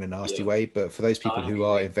don't mean that in a nasty way, but for those people who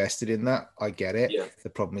are invested in that, I get it. Yeah. The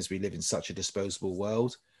problem is we live in such a disposable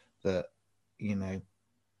world that,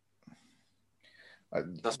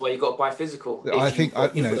 that's why you got to buy physical. I think,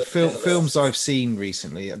 films I've seen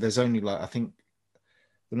recently, there's only I think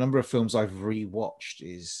the number of films I've rewatched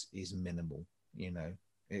is minimal.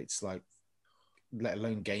 It's like, let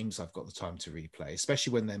alone games I've got the time to replay,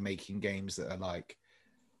 especially when they're making games that are like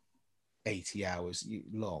 80 hours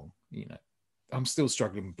long. I'm still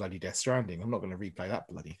struggling with bloody Death Stranding. I'm not going to replay that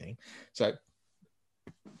bloody thing. So,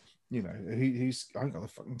 who's I ain't got the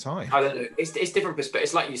fucking time. I don't know. It's different perspective.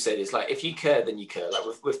 It's like you said. It's like if you care, then you care. Like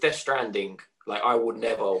with Death Stranding, Like, I would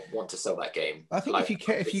never want to sell that game. I think like,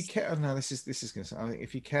 if you care, no, this is going to. I think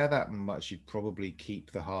if you care that much, you'd probably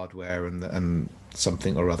keep the hardware and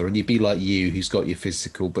something or other, and you'd be like you, who's got your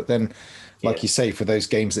physical. But then, like you say, for those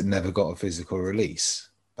games that never got a physical release,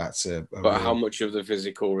 that's a. But how much of the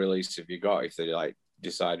physical release have you got? If they like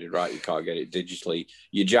decided, right, you can't get it digitally,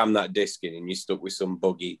 you jam that disc in, and you're stuck with some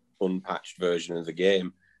buggy, unpatched version of the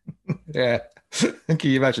game. Yeah, can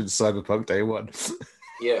you imagine Cyberpunk Day One?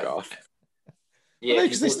 Yeah. God. Yeah,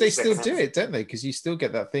 because they still do it, don't they? Because you still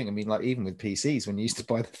get that thing. I mean, like even with PCs, when you used to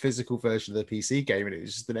buy the physical version of the PC game and it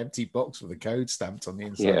was just an empty box with a code stamped on the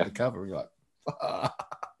inside of the cover, and you're like, fuck.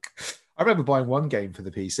 I remember buying one game for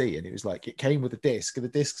the PC and it was like, it came with a disc and the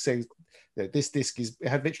disc says, this disc is, it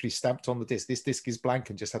had literally stamped on the disc, this disc is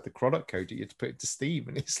blank, and just had the product code that you had to put into Steam.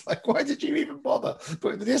 And it's like, why did you even bother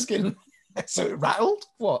putting the disc in? So it rattled?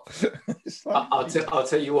 What? Like, I'll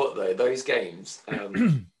tell you what, though, those games,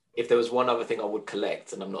 if there was one other thing I would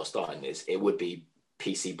collect, and I'm not starting this, it would be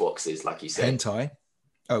PC boxes, like you said. Hentai?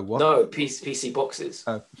 Oh, what? No, PC boxes.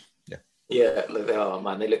 Oh, yeah. Yeah, they are,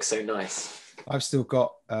 man. They look so nice. I've still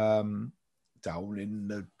got down in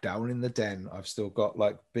the den. I've still got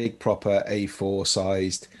like big proper A4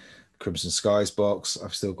 sized Crimson Skies box.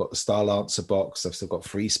 I've still got the Star Lancer box. I've still got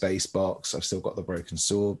Free Space box. I've still got the Broken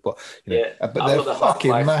Sword. But but they're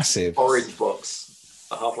fucking massive. Orange box,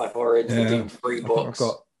 the Half-Life Orange, the Doom 3 box.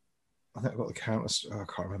 I think I've got the Counter. I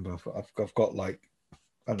can't remember. I've got like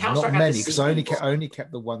I don't know, Counter-Strike not many because I only box.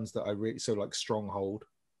 kept the ones that I really like Stronghold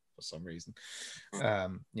for some reason.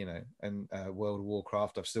 And World of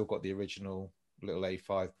Warcraft. I've still got the original little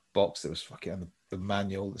A5 box that was fucking the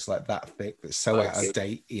manual. It's like that thick. That's so out of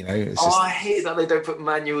date. It's just... I hate that they don't put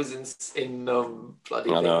manuals in bloody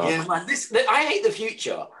thing. Yeah, man. I hate the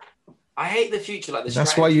future. I hate the future. Like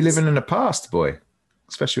that's why you're living in the past, boy.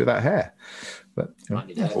 Especially with that hair. But we're not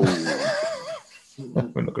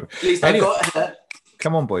gonna... At least anyway, I got hair.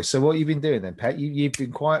 Come on, boys. So what you've been doing then, Pet? You've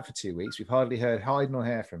been quiet for 2 weeks. We've hardly heard hide nor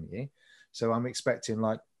hair from you. So I'm expecting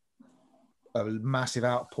like a massive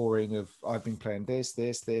outpouring of I've been playing this,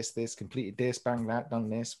 completed this, bang that, done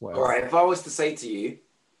this. Whatever. All right. If I was to say to you,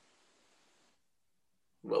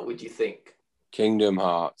 what would you think? Kingdom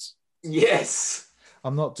Hearts. Yes.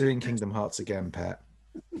 I'm not doing Kingdom Hearts again, Pet.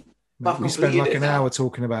 We spent like an hour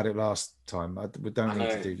talking about it last time. We don't need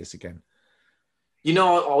to do this again. I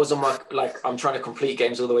was on I'm trying to complete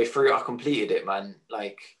games all the way through. I completed it, man.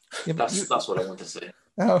 That's what I want to say.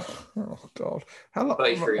 Oh God. How long?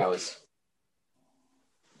 33 hours.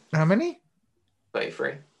 How many?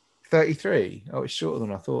 33. 33? Oh, it's shorter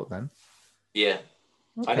than I thought then. Yeah.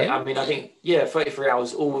 Okay. I think 33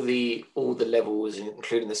 hours, all the levels,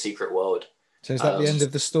 including the secret world. So is that the end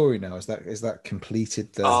of the story now? Is that completed?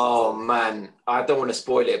 Oh man, I don't want to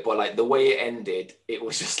spoil it, but like the way it ended, it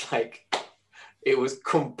was just like it was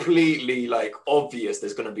completely like obvious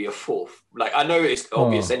there's going to be a fourth. Like I know it's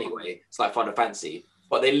obvious anyway. It's like Final Fantasy,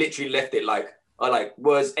 but they literally left it like,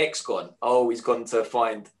 where's X gone? Oh, he's gone to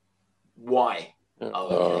find Y.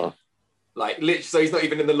 Oh, okay. Like literally, so he's not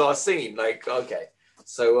even in the last scene. Like okay,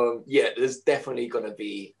 so there's definitely going to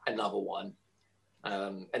be another one.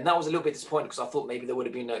 And that was a little bit disappointing because I thought maybe there would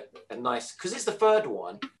have been a nice, because it's the third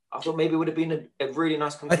one. I thought maybe it would have been a really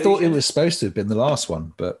nice conclusion. I thought it was supposed to have been the last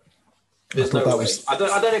one, but there's no way. I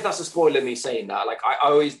don't know if that's a spoiler me saying that. Like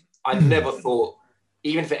I never thought,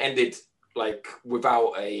 even if it ended like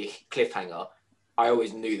without a cliffhanger, I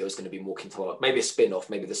always knew there was going to be more Kingdom Hearts. Maybe a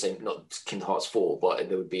spin-off, maybe the same, not Kingdom Hearts 4, but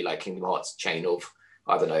there would be like Kingdom Hearts chain of,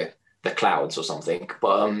 I don't know, the clouds or something.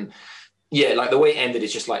 But like the way it ended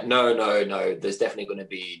is just like, no, there's definitely going to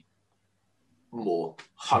be more,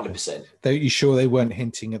 100%. Are you sure they weren't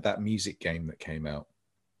hinting at that music game that came out?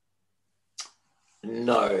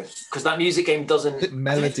 No, because that music game doesn't...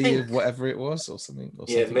 Melody of whatever it was or something?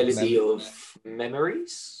 Melody of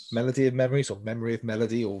Memories? Melody of Memories or Memory of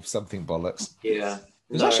Melody or something bollocks. Yeah.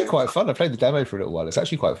 It was actually quite fun. I played the demo for a little while. It's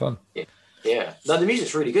actually quite fun. Yeah. No, the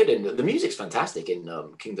music's really good and the music's fantastic in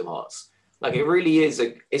Kingdom Hearts. Like it really is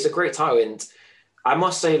it's a great title, and I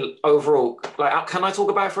must say overall, like, can I talk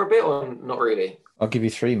about it for a bit or not really? I'll give you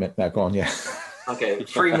 3 minutes. No, go on, yeah. Okay,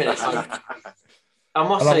 3 minutes. I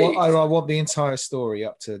want the entire story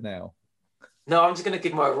up to now. No, I'm just going to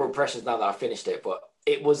give my overall impressions now that I finished it, but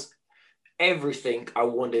it was everything I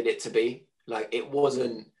wanted it to be. Like it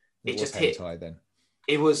wasn't. It just hit. Then.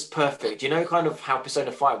 It was perfect. You know, kind of how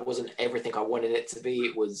Persona 5 wasn't everything I wanted it to be.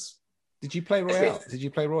 It was. Did you play Royale? Did you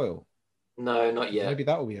play Royal? No, not yet. Maybe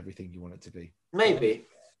that will be everything you want it to be. Maybe,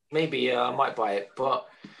 I might buy it, but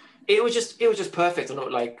it was just perfect. And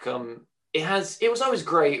like, it was always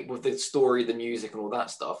great with the story, the music, and all that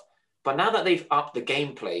stuff. But now that they've upped the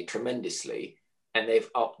gameplay tremendously and they've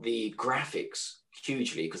upped the graphics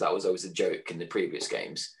hugely, because that was always a joke in the previous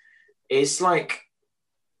games, it's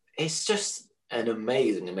just an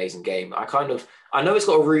amazing game. I know it's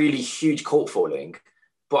got a really huge cult following,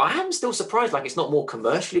 but I am still surprised like it's not more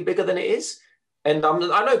commercially bigger than it is. And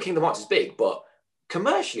I know Kingdom Hearts is big, but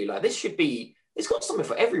commercially, like it's got something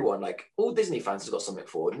for everyone. Like all Disney fans have got something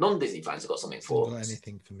for, non-Disney fans have got something for. Not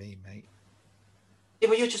anything for me, mate. Yeah,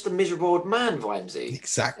 but you're just a miserable old man, Vimesy.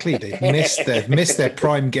 Exactly. They've missed their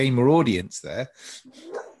prime gamer audience there.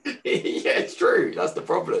 Yeah, it's true. That's the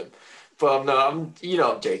problem. But no, I'm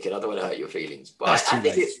joking. I don't want to hurt your feelings. But I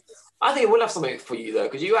think it will have something for you though,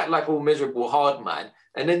 because you act like all miserable hard man,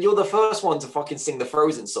 and then you're the first one to fucking sing the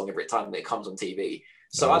Frozen song every time that it comes on TV.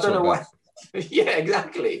 So no, I don't know why. Yeah,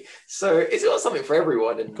 exactly. So it's got something for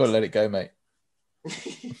everyone. And gotta let it go, mate.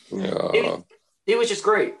 It was just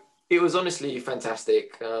great. It was honestly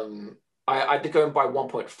fantastic. I did go and buy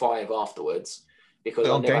 1.5 afterwards because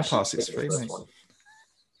on Game Pass it's free, mate.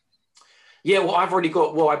 Yeah, well, I've already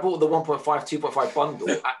got. Well, I bought the 1.5, 2.5 bundle.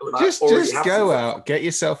 just go out, get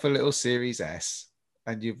yourself a little Series S,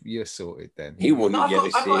 and you're sorted. Then he wouldn't get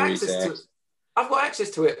a Series S. I've got access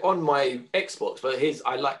to it on my Xbox, but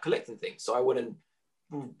I like collecting things, so I went and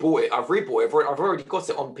bought it. I've rebought it. I've already got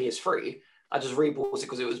it on PS3. I just rebought it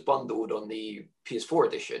because it was bundled on the PS4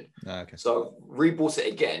 edition. Oh, okay. So rebought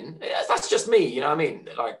it again. That's just me, you know what I mean?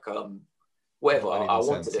 Like, whatever. I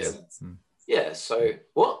wanted it. Yeah, so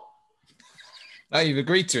what? Now you've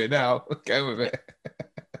agreed to it now. Go with it.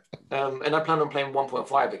 And I plan on playing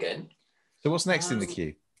 1.5 again. So what's next in the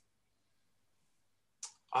queue?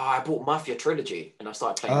 I bought Mafia Trilogy and I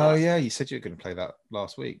started playing that. Oh, yeah. You said you were going to play that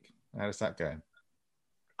last week. How's that going?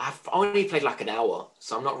 I've only played like an hour,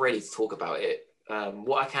 so I'm not ready to talk about it.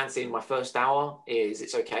 What I can say in my first hour is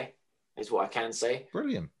it's okay, is what I can say.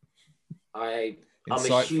 Brilliant. I'm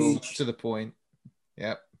insightful, to the point.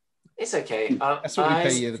 Yep. It's okay. That's what we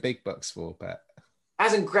pay you the big bucks for, Pat.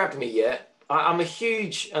 Hasn't grabbed me yet. I'm a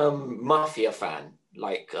huge Mafia fan,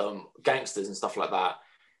 like gangsters and stuff like that.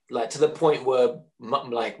 Like to the point where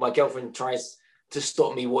my girlfriend tries to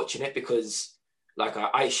stop me watching it because like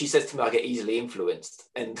she says to me I get easily influenced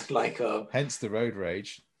and like hence the road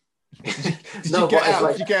rage. Did you get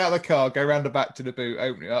out of the car, go around the back to the boot,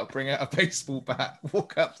 open it up, bring out a baseball bat,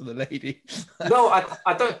 walk up to the lady? No,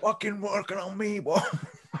 I don't fucking working on me, boy.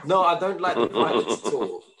 No, I don't like the violence at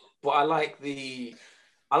all. But I like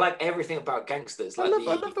everything about gangsters. Like I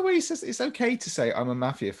love the way he says it's okay to say I'm a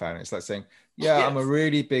Mafia fan. It's like saying, yeah, I'm a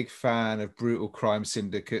really big fan of brutal crime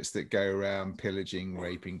syndicates that go around pillaging,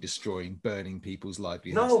 raping, destroying, burning people's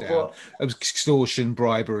livelihoods down. Extortion,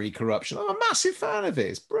 bribery, corruption. I'm a massive fan of it.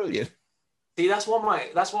 It's brilliant. See, that's what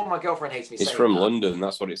my girlfriend hates me saying. It's from London.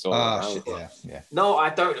 That's what it's all about. Shit, yeah. No, I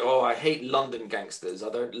don't. Oh, I hate London gangsters. I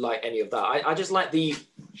don't like any of that. I just like the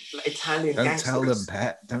Italian gangsters. Don't tell them,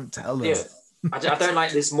 Pat. Don't tell them. Yeah. I don't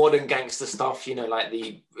like this modern gangster stuff, like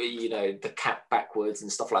the cap backwards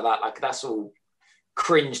and stuff like that. Like that's all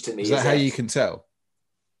cringe to me. Is that how you can tell?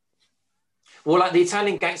 Well, like the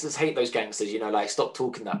Italian gangsters hate those gangsters, like stop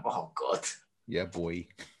talking that. Oh God. Yeah, boy.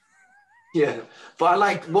 Yeah, but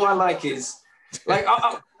what I like is like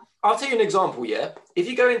I'll tell you an example. Yeah, if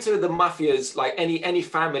you go into the mafia's like any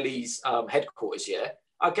family's headquarters,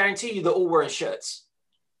 I guarantee you they're all wearing shirts.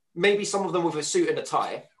 Maybe some of them with a suit and a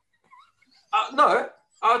tie. No,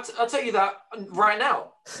 I'll tell you that right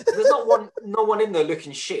now. There's no one in there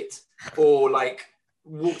looking shit or like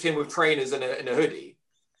walked in with trainers and a hoodie.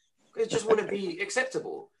 It just wouldn't be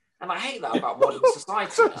acceptable. And I hate that about modern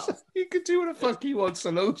society now. You can do what the fuck you want so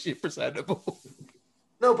long as you're presentable.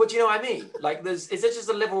 No, but you know what I mean? Like is there just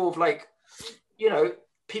a level of like,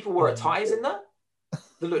 people wear ties in there?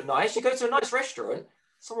 They look nice. You go to a nice restaurant,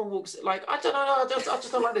 someone walks like, I don't know, I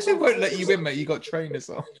just don't like this. They won't let you in, mate. You got trainers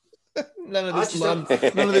on. None of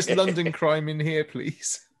this London crime in here,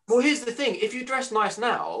 please. Well, here's the thing: if you dress nice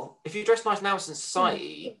now in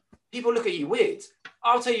society, people look at you weird.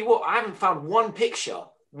 I'll tell you what: I haven't found one picture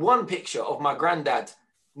of my granddad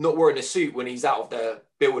not wearing a suit when he's out of the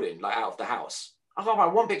building, like out of the house. I can't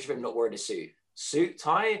find one picture of him not wearing a suit,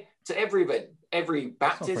 tie to every event, every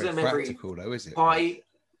baptism, every though, is it? party.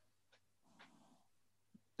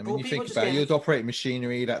 I mean, you think about it, you'd operate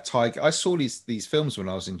machinery, that tie. I saw these films when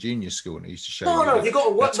I was in junior school and I used to show you got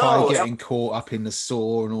to work. Tie getting caught up in the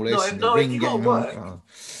saw and all this. If you got to work,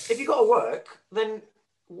 if you got to work, then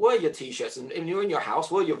wear your t-shirts and if you're in your house,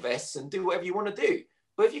 wear your vests and do whatever you want to do.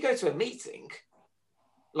 But if you go to a meeting,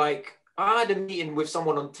 like I had a meeting with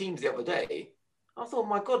someone on Teams the other day, I thought,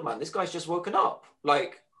 my God, man, this guy's just woken up.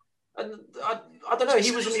 Like, and I don't know, he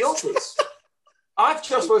was in the office. I've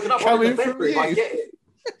just woken up. Coming I'm in the from bedroom. I you. get it.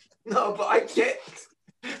 No, but I get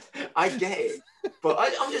it. But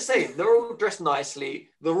I'm just saying, they're all dressed nicely.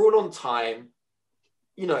 They're all on time.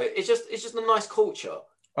 You know, it's just a nice culture.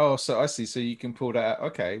 Oh, so I see. So you can pull that out.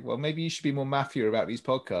 Okay, well, maybe you should be more mafia about these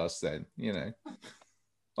podcasts then. You know,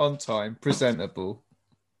 on time, presentable.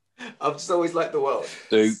 I've just always liked the world.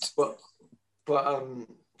 Dude.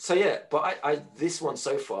 So yeah, but I this one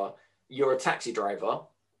so far, you're a taxi driver.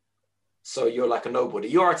 So you're like a nobody.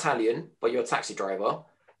 You're Italian, but you're a taxi driver.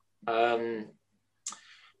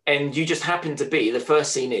 And you just happen to be, the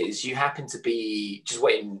first scene is you happen to be just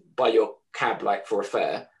waiting by your cab, like for a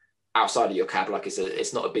fare outside of your cab. Like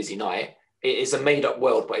it's not a busy night. It is a made up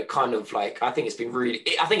world, but it kind of like, I think it's been really,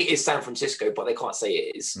 I think it is San Francisco, but they can't say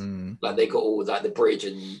it is. Like they got all like the bridge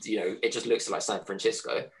and, you know, it just looks like San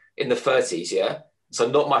Francisco in the 30s. Yeah. So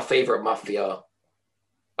not my favorite mafia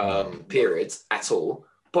periods at all.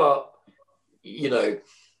 But, you know,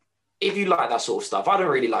 if you like that sort of stuff, I don't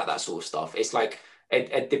really like that sort of stuff. It's like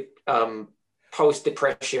a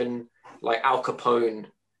post-depression, like Al Capone,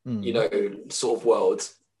 you know, sort of world.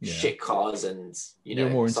 Yeah. Shit cars and, you know,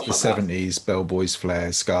 you're more into the like 70s, Bellboys,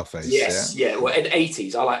 Flair, Scarface. Yes, yeah. Well, and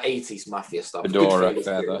 80s. I like 80s mafia stuff. Fedora,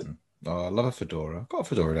 feather. Oh, I love a fedora. I've got a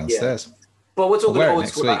fedora downstairs. Yeah. But we're talking old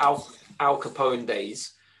school, like Al Capone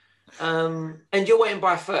days. And you're waiting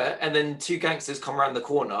by a fare, and then two gangsters come around the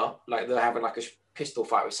corner, like they're having like a pistol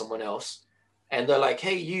fight with someone else, and they're like,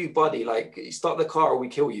 "Hey, you buddy, like start the car or we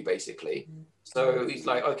kill you," basically. So he's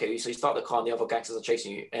like, "Okay," so you start the car, and the other gangsters are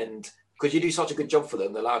chasing you, and because you do such a good job for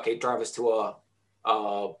them, they're like, "Okay, drive us to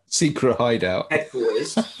our secret hideout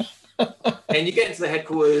headquarters." And you get into the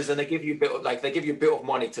headquarters, and they give you a bit of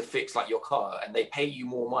money to fix like your car, and they pay you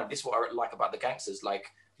more money. This is what I like about the gangsters. Like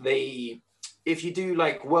if you do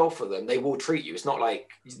like well for them, they will treat you. It's not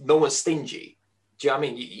like no one's stingy. Do you know what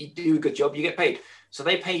I mean? You do a good job, you get paid. So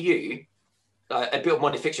they pay you a bit of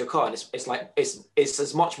money to fix your car, and it's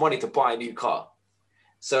as much money to buy a new car.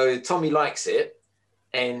 So Tommy likes it,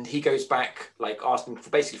 and he goes back like asking for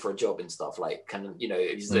basically for a job and stuff. Like,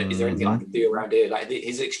 is there anything I can do around here? Like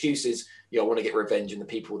his excuse is, I want to get revenge on the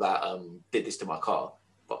people that did this to my car.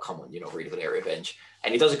 But come on, you're not really going to get revenge.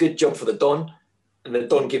 And he does a good job for the Don. And the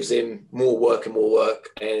Don gives him more work.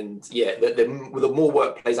 And yeah, the more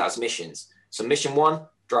work plays out as missions. So mission 1,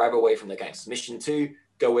 drive away from the gangsters. Mission 2,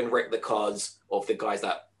 go and wreck the cars of the guys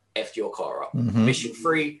that effed your car up. Mission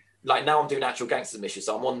 3, like now I'm doing actual gangsters missions.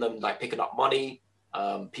 So I'm on them like picking up money.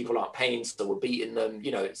 People aren't paying, so we're beating them,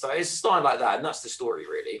 So it's starting like that. And that's the story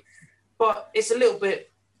really. But it's a little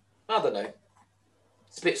bit, I don't know,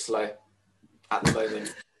 it's a bit slow at the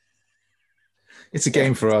moment. It's a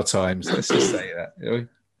game for our times. Let's just say that.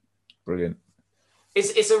 Brilliant.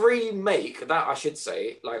 It's a remake, that I should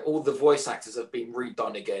say. Like all the voice actors have been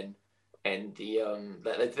redone again, and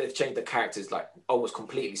they've changed the characters like almost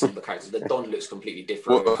completely. Some of the characters, the Don looks completely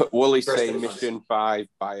different. Wooly's saying mission 5,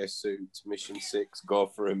 buy a suit. Mission 6, go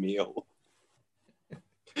for a meal.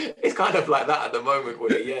 It's kind of like that at the moment,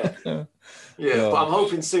 Wooly. Yeah. But I'm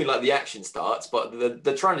hoping soon, like the action starts. But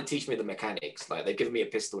they're trying to teach me the mechanics. Like they're giving me a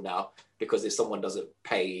pistol now because if someone doesn't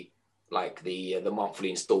pay like the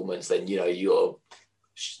monthly installments, then you're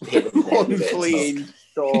hit them monthly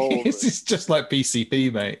installments. This is just like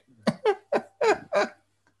PCP, mate.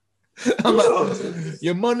 I'm like,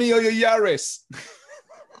 your money or your Yaris.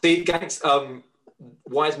 See,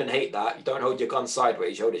 Wiseman hate that. You don't hold your gun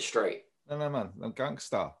sideways; you hold it straight. No, man, I'm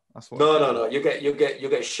gangster. That's what. No. You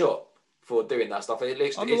get shot for doing that stuff.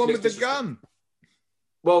 I'm the one with the gun.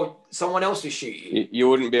 Well, someone else will shoot you. You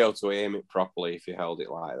wouldn't be able to aim it properly if you held it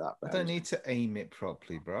like that, Ben. I don't need to aim it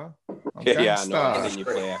properly, bro. I'm yeah, I know. Then you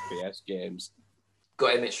play FPS games.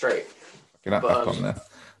 Got to aim it straight. Get that back on there.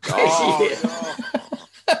 Oh,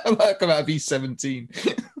 no. I'm like about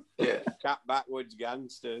B-17. Yeah. Cat backwards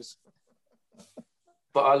gangsters.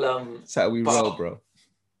 But I'll That's how we roll, bro.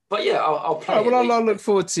 But yeah, I'll play. Oh, well, I'll look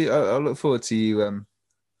forward to. I'll look forward to you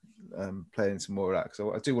playing some more of that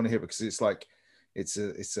because I do want to hear it because it's like it's.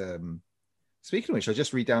 Speaking of which, I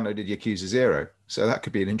just re-downloaded Yakuza 0, so that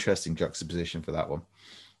could be an interesting juxtaposition for that one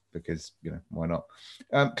because why not?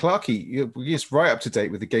 Clarky, you're just right up to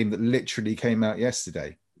date with the game that literally came out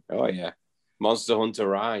yesterday. Oh yeah, Monster Hunter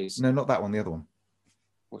Rise. No, not that one. The other one.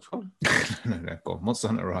 Which one? no. Go on. Monster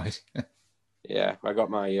Hunter Rise. Yeah, I got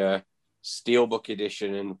my Steelbook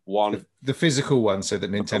edition and one. The physical one, so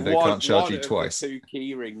that Nintendo can't charge you twice. The 2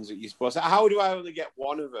 key rings that you're supposed to. How do I only get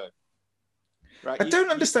one of them? Right, I don't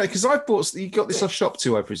understand because I bought. You got this off Shop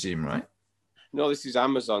too, I presume, right? No, this is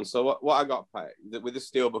Amazon. So what I got with the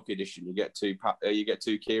Steelbook edition, you get 2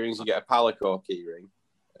 key rings. You get a Palico key ring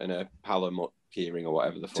and a Palamut keyring or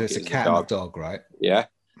whatever the fuck. So it's a cat and a dog, right? Yeah,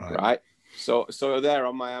 right. So there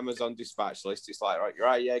on my Amazon dispatch list, it's like,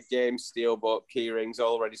 right, yeah, game, steelbook, keyrings,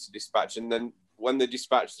 all ready to dispatch. And then when they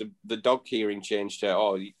dispatched the dog keyring changed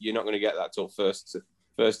to, you're not going to get that till first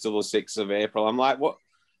till the 6th of April. I'm like, what?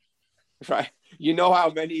 Right, you know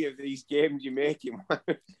how many of these games you're making?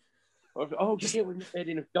 Oh shit, we're made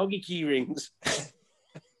enough doggy keyrings.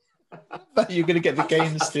 You're going to get the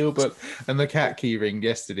game steelbook and the cat keyring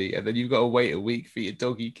yesterday, and then you've got to wait a week for your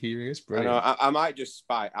doggy keyring. It's brilliant. I might just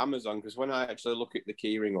spy Amazon, because when I actually look at the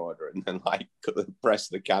keyring order and then like press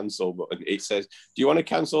the cancel button, it says, "Do you want to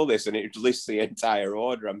cancel this?" And it lists the entire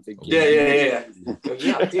order. I'm thinking, yeah.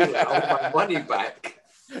 I do. I want my money back.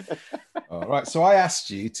 All right. So I asked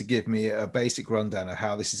you to give me a basic rundown of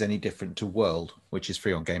how this is any different to World, which is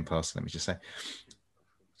free on Game Pass. Let me just say.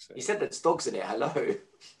 You said there's dogs in it. Hello.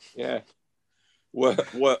 Yeah.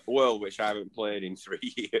 World, which I haven't played in 3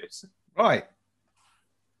 years. Right.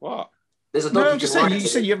 What? There's a dog. No, I'm just saying. You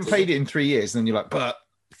said you haven't played it in 3 years, and then you're like, but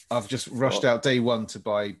I've just rushed out day one to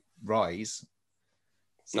buy Rise.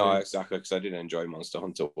 So... No, exactly, because I didn't enjoy Monster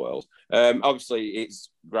Hunter World. Obviously, it's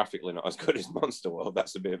graphically not as good as Monster World.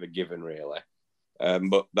 That's a bit of a given, really.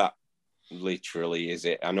 But that literally is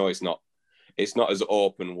it. I know it's not as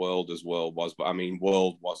open world as World was, but I mean,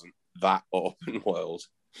 World wasn't that open world.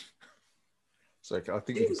 So I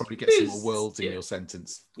think you can probably get some more worlds in your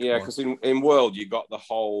sentence. Yeah, because in World you got the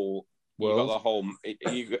whole world.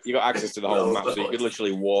 You got access to the whole map, so you could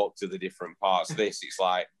literally walk to the different parts. This, it's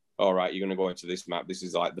like, all right, you're going to go into this map. This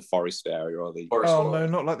is like the forest area or the. No,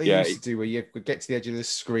 not like they used to do, where you get to the edge of the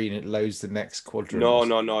screen, it loads the next quadrant.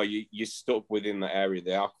 No. You're stuck within the area.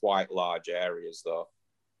 They are quite large areas, though.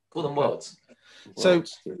 Call them worlds. So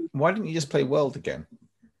why didn't you just play World again?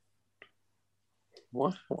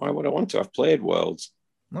 What? Why would I want to? I've played Worlds.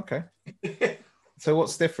 Okay. So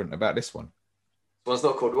what's different about this one? One's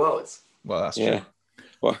not called Worlds. Well, that's true.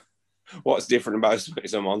 What's different about it?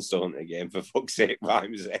 It's a Monster Hunter game, for fuck's sake,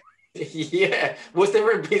 Vimes. Yeah. What's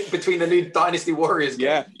different between the new Dynasty Warriors game?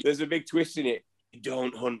 Yeah, there's a big twist in it. You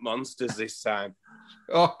don't hunt monsters this time.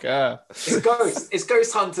 Okay. It's ghosts. It's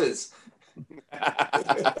ghost hunters.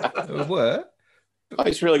 What? Oh,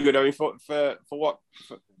 it's really good. I mean, for what...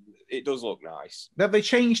 it does look nice. Have they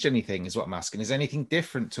changed anything, is what I'm asking? Is anything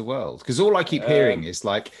different to World? Because all I keep hearing is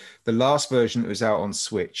like the last version that was out on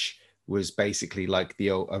Switch was basically like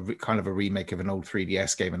the old, kind of a remake of an old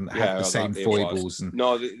 3DS game and had the same foibles. And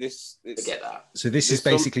no, this forget that. So this is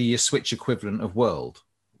basically your Switch equivalent of World.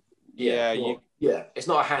 Yeah, it's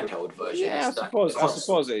not a handheld version. Yeah, I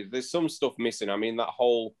suppose it is. There's some stuff missing. I mean, that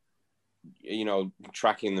whole,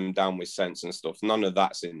 tracking them down with sense and stuff. None of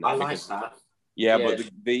that's in there. I like that. Yeah, but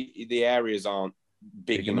the areas aren't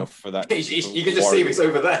big enough for that. You can just see it's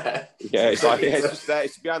over there. Yeah, it's like it's just there.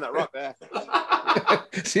 It's behind that rock there.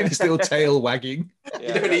 See this little tail wagging. Yeah,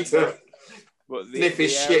 you don't need to sniff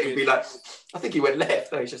his shit and be like, I think he went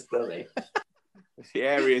left. No, he's just dummy. The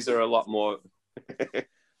areas are a lot more.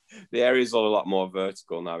 The areas are a lot more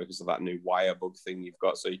vertical now because of that new wire bug thing you've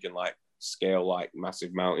got, so you can like scale like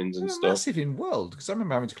massive mountains and stuff. Massive in World, because I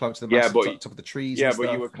remember having to climb to the top of the trees. Yeah,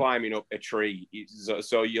 but you were climbing up a tree,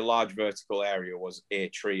 so your large vertical area was a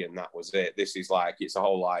tree, and that was it. This is like it's a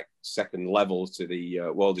whole like second level to the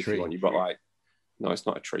world. If you want, you've got like no, it's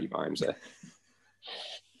not a tree, Vimes.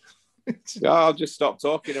 I'll just stop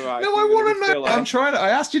talking about it. No, I want to know. I'm trying. I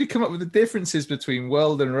asked you to come up with the differences between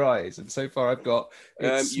World and Rise, and so far I've got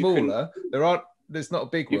it's smaller. There's not a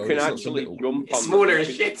big world. You can actually jump on smaller and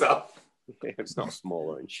shitter. It's not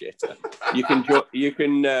smaller and shitter. You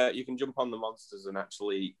can jump on the monsters and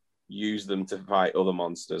actually use them to fight other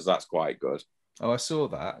monsters. That's quite good. Oh, I saw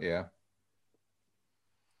that. Yeah.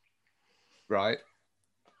 Right.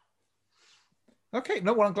 Okay.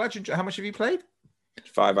 No, well, I'm glad you. How much have you played?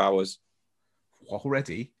 5 hours.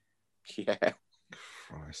 Already? Yeah.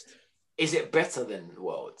 Christ. Is it better than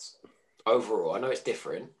Worlds overall? I know it's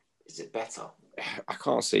different. Is it better? I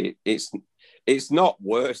can't see it. It's not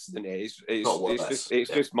worse than it. It's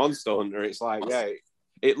just Monster Hunter. It's like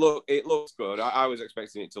it looks good. I was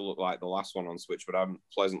expecting it to look like the last one on Switch, but I'm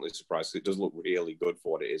pleasantly surprised. It does look really good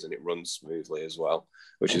for what it is, and it runs smoothly as well,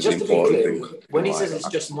 which is important thing. When he says it's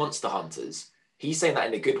just Monster Hunters, he's saying that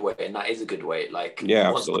in a good way, and that is a good way. Like, yeah,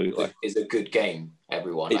 absolutely, is a good game.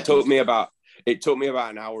 Everyone. It took me about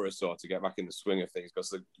an hour or so to get back in the swing of things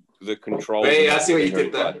because the controls. Hey, I see what you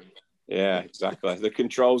did there. Yeah, exactly. The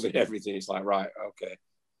controls and everything. It's like, right,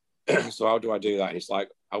 okay. So how do I do that? And it's like,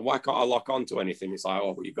 why can't I lock onto anything? It's like,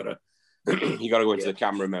 well, you got to go into the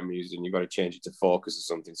camera menus and you got to change it to focus or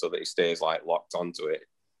something so that it stays like locked onto it.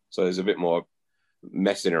 So there's a bit more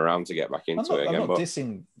messing around to get back into it again. I'm not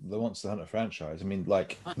dissing the Monster Hunter franchise. I mean,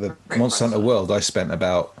 like the Monster Hunter world, I spent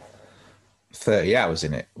about 30 hours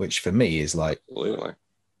in it, which for me is like, absolutely,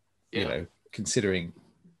 you know, considering.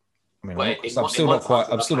 I mean, But I'm still not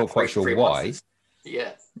quite sure why. Monsters.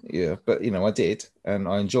 Yeah. Yeah, but you know, I did, and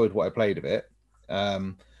I enjoyed what I played of it.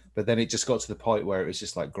 But then it just got to the point where it was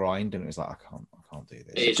just like grind, and it was like, I can't do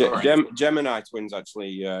this. Gemini Twins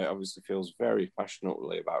actually obviously feels very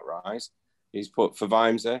passionately about Rise. He's put for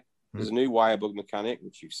Vimesy. There's a new wire bug mechanic,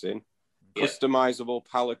 which you've seen. Yeah. Customizable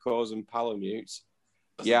palicos and palamutes.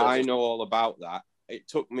 Yeah, I know all about that. It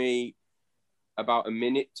took me about a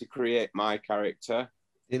minute to create my character.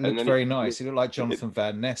 It looked very nice. It looked like Jonathan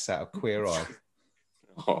Van Ness out of Queer Eye.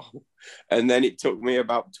 Oh. And then it took me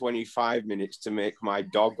about 25 minutes to make my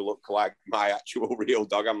dog look like my actual real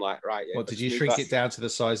dog. I'm like, right. Yeah, what, did you shrink it down to the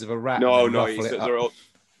size of a rat? No.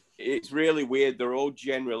 It's really weird. They're all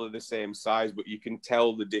generally the same size, but you can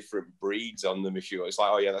tell the different breeds on them. If you, it's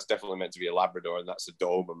like, oh yeah, that's definitely meant to be a Labrador, and that's a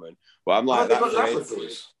Doberman. But I'm like, that's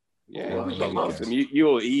Labradors. Yeah, you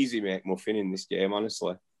will easy make muffin in this game,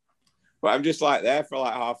 honestly. But I'm just like there for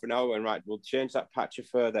like half an hour, and right, we'll change that patch of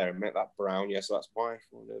fur there and make that brown. Yes, that's wife.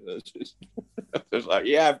 It's like,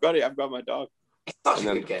 yeah, I've got it. I've got my dog. Such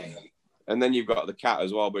a good game. And then you've got the cat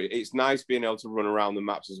as well. But it's nice being able to run around the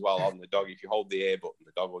maps as well on the dog. If you hold the A button,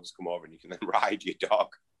 the dog will just come over, and you can then ride your dog.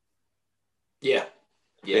 Yeah,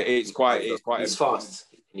 it's fast.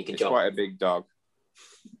 And you can jump. Quite a big dog.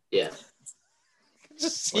 Yeah.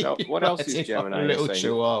 What else is Gemini? A little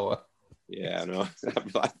chihuahua. Yeah, I know.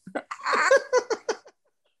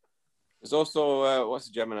 There's also, what's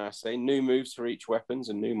the Gemini saying? New moves for each weapons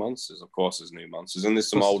and new monsters. Of course, there's new monsters. And there's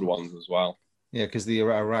some old ones as well. Yeah, because the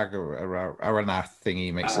Aranath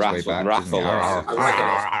thingy makes its way back.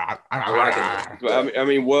 I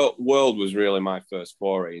mean, World was really my first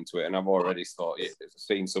foray into it. And I've already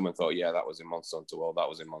seen someone thought, yeah, that was in Monster Hunter World. That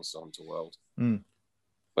was in Monster Hunter World. Mm.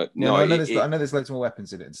 But yeah, no, I know there's loads more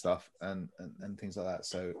weapons in it and stuff and things like that.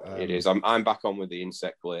 So it is. I'm back on with the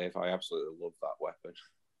insect glaive. I absolutely love that weapon.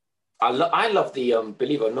 I love the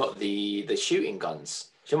believe it or not the shooting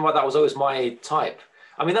guns. Do you remember that was always my type?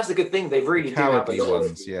 I mean, that's the good thing. They really do have a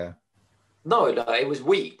ones, yeah. No, it was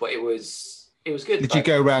weak, but it was good. Did you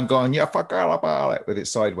go around going, yeah, fuck all about it with it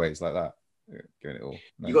sideways like that? Doing it all.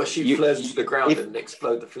 No. You got to shoot flares into the ground and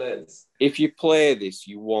explode the flares. If you play this,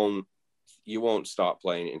 you won't start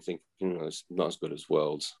playing it and think, it's not as good as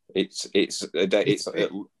Worlds. It's at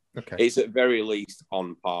very least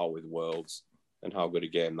on par with Worlds and how good a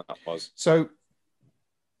game that was. So,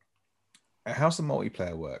 how's the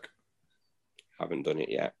multiplayer work? Haven't done it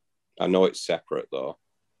yet. I know it's separate though.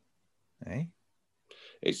 Hey,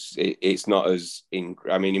 it's not as in.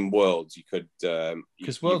 I mean, in Worlds you could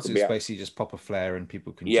because Worlds is basically just pop a flare and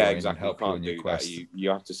people can join and help you in your quest. You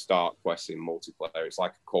have to start quests in multiplayer. It's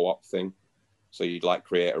like a co-op thing. So you'd like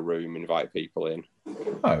create a room, invite people in.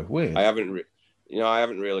 Oh, weird. I haven't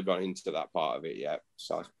really gone into that part of it yet.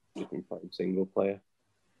 So I've been playing single player.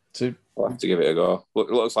 So I'll have to give it a go.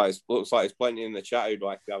 Looks like there's plenty in the chat who'd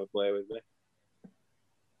like to have a play with me.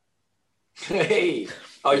 Hey,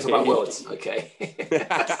 oh, you're talking about Worlds, okay.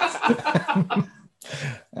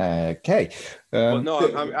 Okay. But no,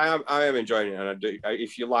 I am enjoying it, and I do.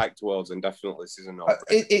 If you liked Worlds, then definitely this is a no.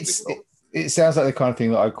 It sounds like the kind of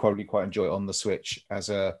thing that I'd probably quite enjoy on the Switch as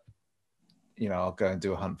a, I'll go and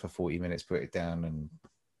do a hunt for 40 minutes, put it down and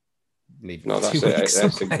leave it. No, that's it.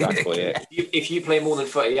 That's exactly it. If you play more than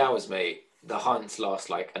 30 hours, mate, the hunts last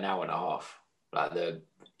like an hour and a half. Like the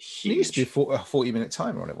huge... It used to be a 40-minute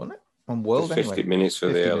timer on it, wasn't it? On World, 50 minutes for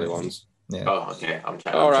the early ones. Yeah. Oh, okay.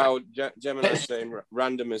 All right. Gemini's saying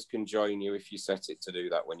randomers can join you if you set it to do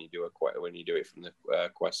that when you do it from the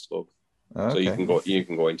quest hub. Okay. So you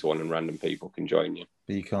can go into one and random people can join you.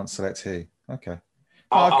 But you can't select who. Okay.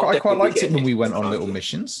 I quite liked it when we went on little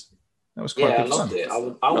missions. That was quite good fun.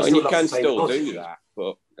 And you can still do that,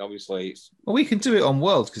 but obviously it's... Well, we can do it on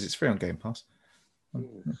Worlds because it's free on Game Pass.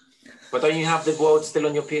 But don't you have the World still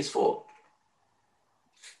on your PS4?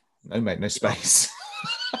 No, mate, no space.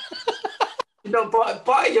 No,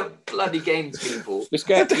 buy your bloody games, people. Just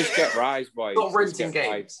get Rise, boys. Not renting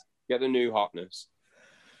games. Get the new hotness.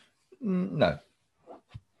 No.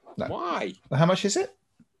 Why? How much is it?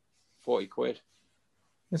 40 quid.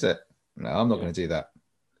 Is it? No, I'm not going to do that.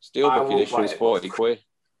 Steelbook edition is 40 quid.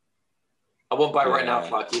 I won't buy it right now,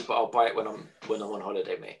 Clarky, but I'll buy it when I'm on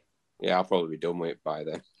holiday, mate. Yeah, I'll probably be done with it by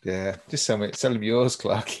then. Yeah, just sell him yours,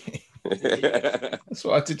 Clarky. That's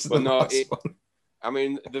what I did to the last one. I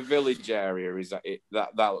mean, the village area is that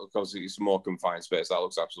looks obviously it's more confined space. That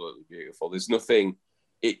looks absolutely beautiful. There's nothing.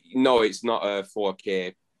 It's not a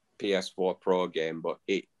 4K PS4 Pro game, but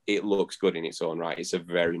it looks good in its own right. It's a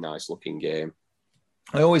very nice looking game.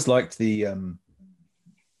 I always liked the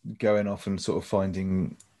going off and sort of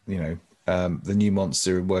finding, the new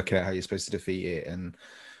monster and working out how you're supposed to defeat it, and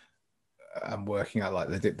working out like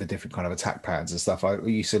the different kind of attack patterns and stuff. I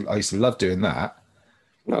used to love doing that.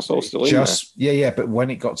 That's all still in there. Yeah. But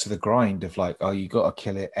when it got to the grind of like, you got to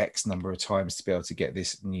kill it X number of times to be able to get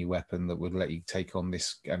this new weapon that would let you take on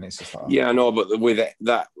this, and it's just like, yeah, I know, but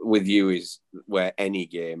with you is where any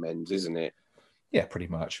game ends, isn't it? Yeah, pretty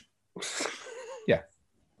much.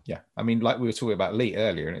 Yeah. I mean, like we were talking about Elite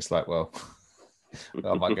earlier, and it's like, well,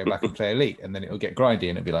 I might go back and play Elite, and then it'll get grindy,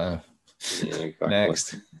 and it'll be like, exactly.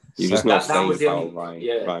 Next. You just know that was the only,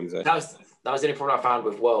 rhymes it. That was the only problem I found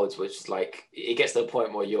with Worlds, which is like it gets to the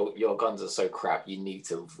point where your guns are so crap, you need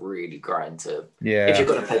to really grind to. Yeah. If you're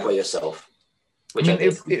going to play by yourself. Which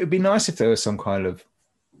it would be nice if there was some kind of,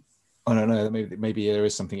 I don't know, maybe there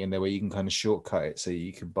is something in there where you can kind of shortcut it so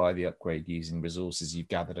you can buy the upgrade using resources you've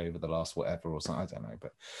gathered over the last whatever or something. I don't know,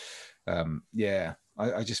 but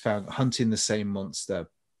I just found hunting the same monster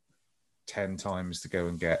 10 times to go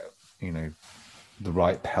and get, the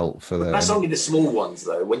right pelt for the. That's only the small ones,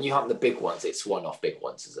 though. When you hunt the big ones, it's one-off big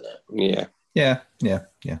ones, isn't it? Yeah.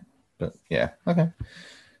 But yeah, okay.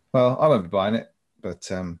 Well, I won't be buying it, but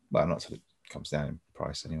not until it comes down in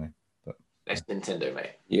price anyway. But it's Nintendo,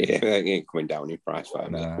 mate. Yeah, it ain't coming down in price.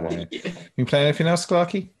 No. You playing anything else,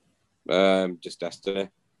 Clarky? Just Destiny.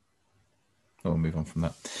 We'll move on from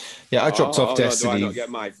that. Yeah, I dropped off Destiny. No, do I not get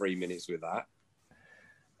my 3 minutes with that?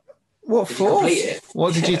 What for?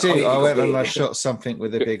 What did you do? I went and I it. shot something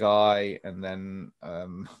with a big eye, and then I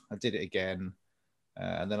did it again,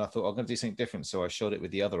 and then I thought I'm going to do something different, so I shot it with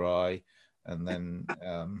the other eye, and then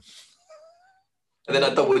and then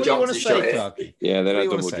I double jumped and shot it. Yeah, then I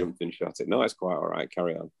double jumped and shot it. No, it's quite all right.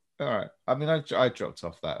 Carry on. All right. I mean, I dropped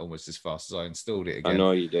off that almost as fast as I installed it again. I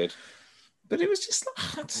know you did. But it was just like,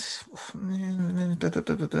 I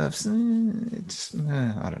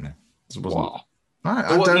don't know. It wasn't.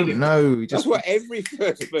 I don't know. That's what every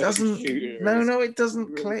first-person shooter is. No, it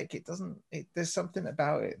doesn't click. It doesn't. There's something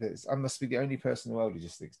about it that I must be the only person in the world who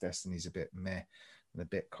just thinks Destiny's a bit meh and a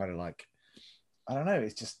bit kind of like, I don't know.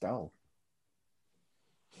 It's just dull.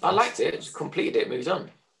 I liked it. Just completed it. Moved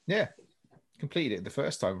on. Yeah, completed it the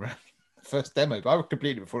first time around. First demo, but I would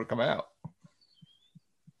complete it before it came out.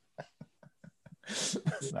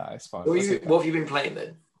 No, it's fine. What have you been playing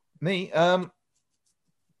then? Me,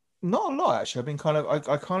 not a lot actually. I've been kind of.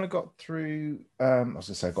 I kind of got through. I was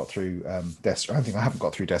gonna say I got through Death Stranding. I think I haven't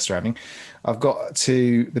got through Death Stranding. I've got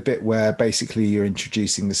to the bit where basically you're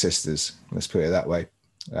introducing the sisters. Let's put it that way.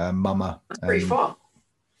 Mama. Pretty far.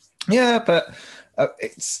 Yeah, but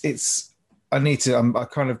it's. I need to. I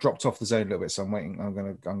kind of dropped off the zone a little bit, so I'm waiting. I'm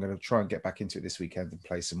gonna try and get back into it this weekend and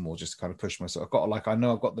play some more, just to kind of push myself. I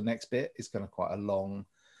know I've got the next bit. It's gonna quite a long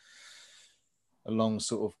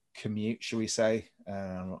sort of commute, shall we say?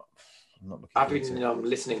 I'm not looking. I've been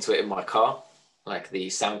listening to it in my car. Like the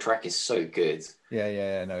soundtrack is so good.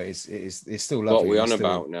 Yeah. No, it's still lovely. What are we on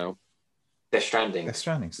about now? Death Stranding. Death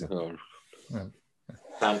Stranding still. Oh. Yeah.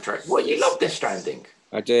 Soundtrack. What, you love Death Stranding?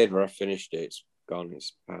 I did, but I finished it. It's gone.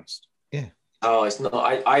 It's past. Yeah. Oh, it's not.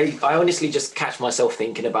 I honestly just catch myself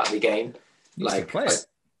thinking about the game. You still play it.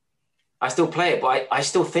 I still play it, but I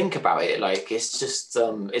still think about it. Like it's just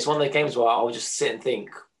it's one of the games where I'll just sit and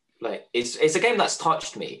think. Like it's a game that's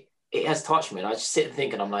touched me. It has touched me, and I just sit and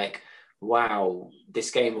think, and I'm like, wow,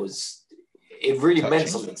 this game it really meant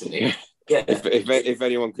something to me. Yeah. If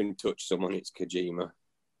anyone can touch someone, it's Kojima.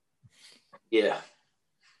 Yeah.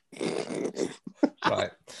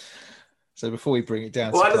 Right. So before we bring it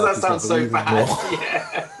down, why does that sound so bad?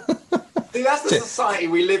 Yeah. See, that's the society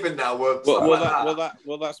we live in now. Will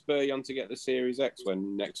that spur you on to get the Series X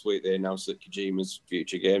when next week they announce that Kojima's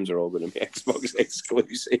future games are all going to be Xbox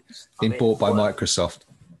exclusives? Being bought by Microsoft.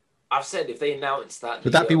 I've said if they announce that,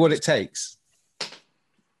 would that be what it takes?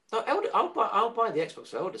 No, I'll buy the Xbox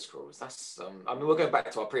for Elder Scrolls. That's I mean, we're going back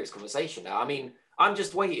to our previous conversation now. I mean, I'm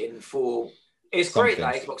just waiting for. It's great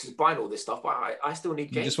that Xbox is buying all this stuff, but I still need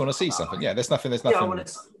games. You just want to see something. Yeah, there's nothing.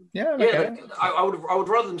 Yeah, I would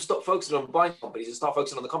rather them stop focusing on buying companies and start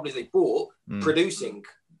focusing on the companies they bought producing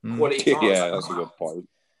quality. Yeah, that's a good point.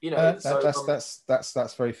 You know,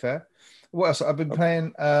 that's very fair. What else? I've been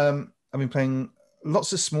playing. I've been playing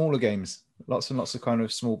lots of smaller games, lots and lots of kind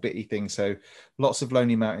of small bitty things. So lots of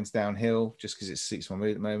Lonely Mountains Downhill, just because it suits my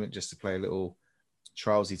mood at the moment, just to play a little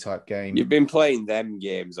Trialsy type game. You've been playing them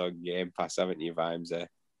games on Game Pass, haven't you, Vimesy?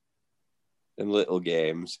 And little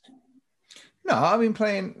games. No, I've been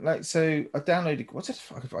playing like so. I downloaded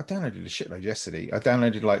I downloaded a shitload yesterday. I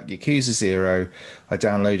downloaded like Yakuza 0. I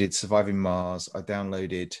downloaded Surviving Mars. I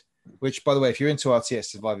downloaded, which by the way, if you're into RTS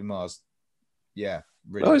Surviving Mars, yeah,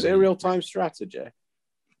 really. Oh, is it a real-time strategy?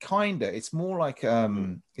 Kinda. It's more like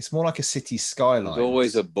a city skyline. There's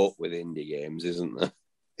always a but with indie games, isn't there?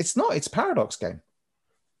 It's not. It's a Paradox game.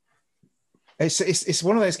 It's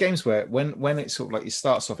one of those games where when it's sort of like it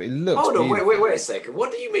starts off, it looks. Hold on, wait a second.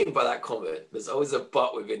 What do you mean by that comment? There's always a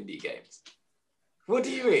but with indie games. What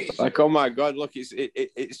do you mean? Like, oh my god, look,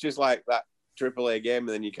 it's just like that AAA game, and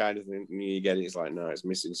then you kind of think you get it. It's like, no, it's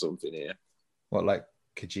missing something here. What, like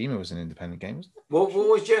Kojima was an independent game, wasn't it? What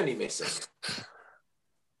was Journey missing?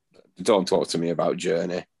 Don't talk to me about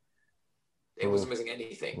Journey. It wasn't missing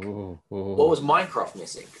anything. Ooh. What was Minecraft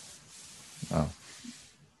missing? Oh.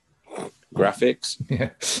 Graphics.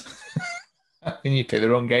 Yeah. You picked the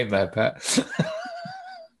wrong game there, Pat.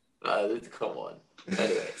 Come on.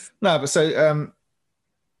 Anyways. No, but so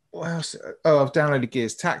what else? Oh, I've downloaded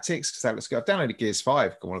Gears Tactics because that looks good. I've downloaded Gears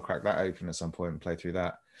 5. I want to crack that open at some point and play through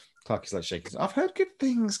that. Clarky's like shaking. I've heard good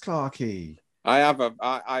things, Clarky. I have.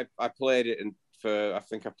 I played it, and I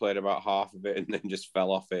think I played about half of it and then just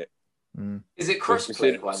fell off it. Is it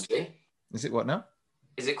crossplay, Wanji? Is it what now?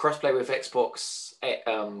 Is it crossplay with Xbox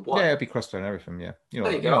One? Yeah, it'll be crossplay and everything. Yeah,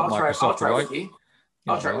 there you go. I'll try with you.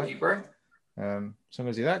 I'll try with you, bro. So I'm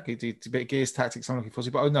going to do that. Do a bit of Gears Tactics. I'm looking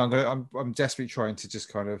forward to, but I'm desperately trying to just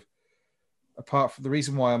kind of. Apart from the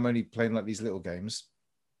reason why I'm only playing like these little games,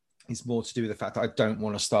 is more to do with the fact that I don't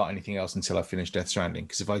want to start anything else until I finish Death Stranding.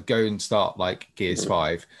 Because if I go and start like Gears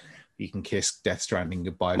 5, you can kiss Death Stranding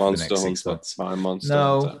goodbye for the next 6 months.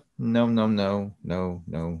 No.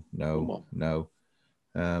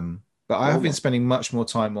 But I have been spending much more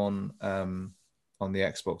time on the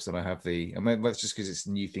Xbox than I have the. I mean, that's just because it's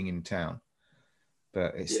a new thing in town.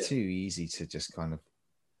 But it's too easy to just kind of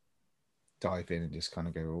dive in and just kind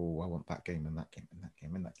of go, oh, I want that game and that game and that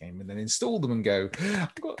game and that game, and then install them and go,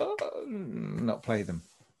 not play them.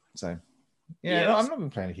 So, no, I'm not been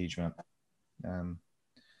playing a huge amount.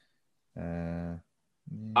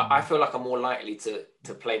 I feel like I'm more likely to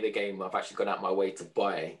play the game I've actually gone out my way to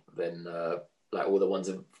buy than like all the ones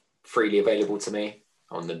that are freely available to me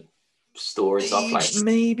on the store and stuff. Like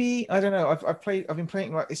maybe I don't know. I've been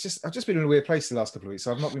playing like I've just been in a weird place the last couple of weeks.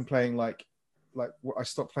 So I've not been playing like I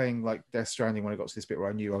stopped playing like Death Stranding when I got to this bit where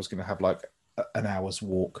I knew I was going to have like an hour's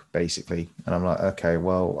walk basically, and I'm like, okay,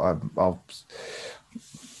 well, I'll.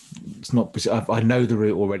 It's not. I know the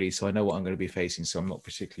route already, so I know what I'm going to be facing. So I'm not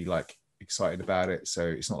particularly like excited about it. So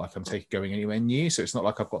it's not like I'm going anywhere new. So it's not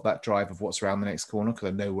like I've got that drive of what's around the next corner because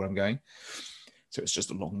I know where I'm going. So it's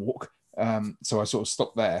just a long walk. So I sort of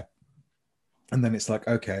stopped there, and then it's like,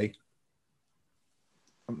 okay,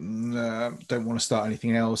 don't want to start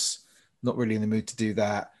anything else. Not really in the mood to do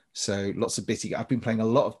that. So lots of bitty. I've been playing a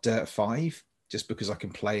lot of Dirt 5 just because I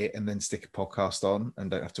can play it and then stick a podcast on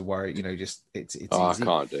and don't have to worry. Just it's easy. I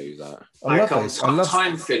can't do that. I love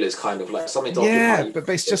time fillers, kind of like something to occupy. But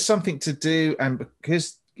it's just something to do, and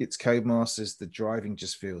because it's Codemasters, the driving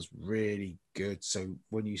just feels really good. So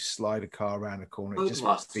when you slide a car around a corner, it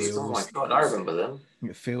just feels. Oh my god, I remember them.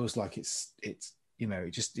 It feels like it's it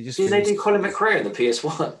just. Did they do Colin McRae in the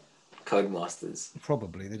PS1? Codemasters.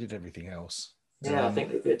 Probably they did everything else. Yeah, I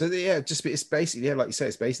think they did. Yeah, it's basically like you say,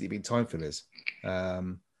 it's basically been time fillers,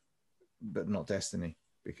 but not Destiny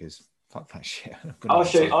because fuck that shit. I'll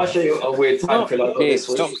show you a weird time filler.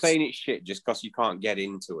 Stop saying it's shit just because you can't get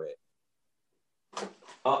into it.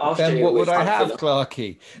 I'll then show you what would I have,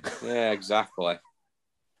 Clarky? Yeah, exactly.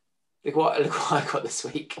 Look what I got this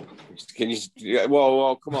week. Can you?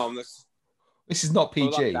 Whoa, come on. This is not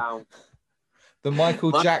PG. The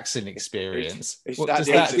Michael Jackson experience. What does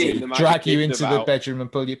that do? Drag you into the bedroom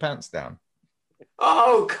and pull your pants down?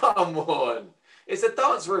 Oh, come on. It's a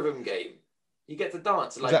dance rhythm game. You get to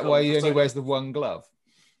dance. Is that why he only wears the one glove?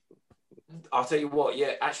 I'll tell you what,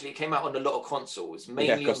 yeah, actually it came out on a lot of consoles.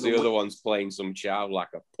 Mainly because the other one's playing some child like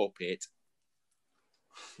a puppet.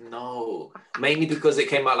 No, mainly because it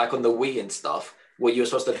came out like on the Wii and stuff, where you're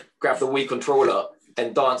supposed to grab the Wii controller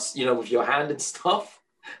and dance, with your hand and stuff.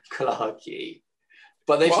 Clarky.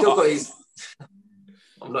 But they've still got his.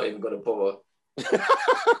 I'm not even going to bother.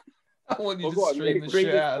 I want you to stream the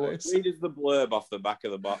shit out of this. Read us the blurb off the back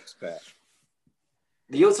of the box, Pet.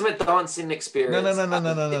 The ultimate dancing experience.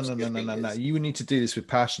 No. You need to do this with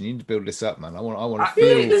passion. You need to build this up, man. I want to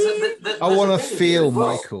feel. I want to feel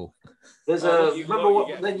Michael. There's a. Remember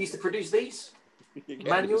what they used to produce these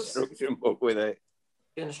manuals? Instruction book with it.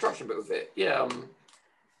 An instruction book with it. Yeah.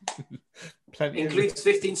 Plenty includes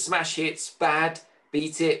 15 smash hits: Bad,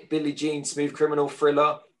 Beat It, Billie Jean, Smooth Criminal,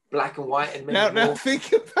 Thriller, Black and White and many now more.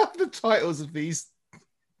 think about the titles of these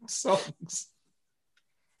songs.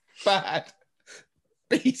 Bad.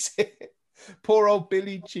 Beat It. Poor old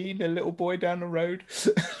Billie Jean, a little boy down the road.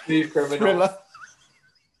 Smooth Criminal. Thriller.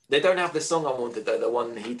 They don't have the song I wanted though. The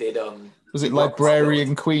one he did. Was it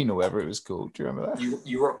Librarian Queen or whatever it was called? Do you remember that?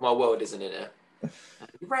 You Rock My World, isn't it?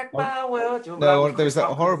 You rock my world. No, there was that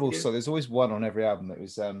horrible song. There's always one on every album that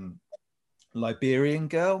was Liberian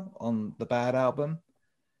Girl on the Bad album,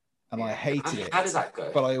 and I hated it. How does that go?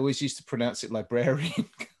 But I always used to pronounce it Librarian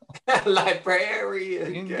Girl.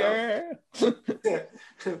 Librarian Girl.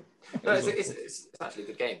 No, it's actually a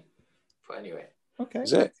good game. But anyway. Okay.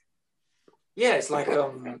 Is it? Yeah, it's like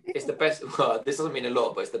it's the best. Well, this doesn't mean a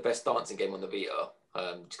lot, but it's the best dancing game on the Vita.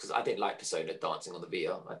 Because I didn't like Persona dancing on the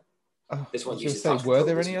Vita. This one uses. Were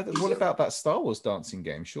there any other? What about that Star Wars dancing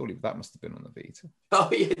game? Surely that must have been on the Vita. Oh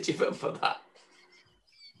yeah, do you remember that?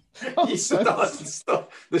 You used to dance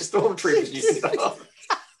the Stormtroopers used to dance.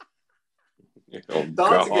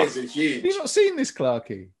 Dancing games are huge. Have you not seen this,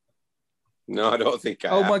 Clarky? No, I don't think I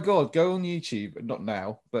Oh have. my God, go on YouTube, not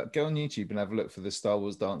now, but go on YouTube and have a look for the Star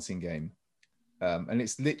Wars dancing game. And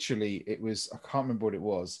it's literally, I can't remember what it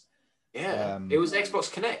was. Yeah, it was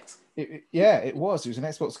Xbox Connect. It was an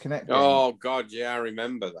Xbox Connect game. Oh God, yeah, I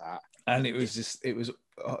remember that. And it was just, it was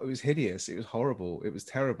hideous. It was horrible. It was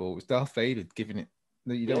terrible. It was Darth Vader giving it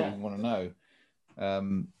that you don't even want to know.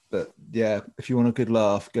 But yeah, if you want a good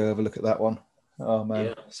laugh, go have a look at that one. Oh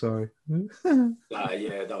man, sorry. Yeah,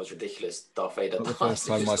 that was ridiculous. Darth Vader. Not the first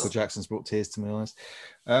time Michael Jackson's brought tears to my eyes.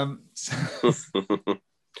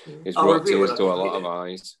 He's brought tears to a lot of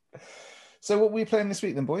eyes. So what were we playing this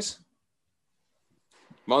week then, boys?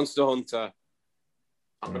 Monster Hunter.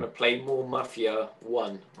 I'm going to play more Mafia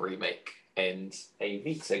 1 remake and a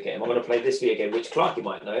Vita game. I'm going to play this Vita game, which Clarky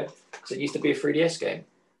might know, because it used to be a 3DS game.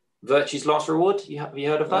 Virtue's Last Reward. Have you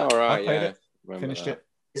heard of that? All right, I played it. Finished it.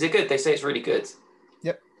 Is it good? They say it's really good.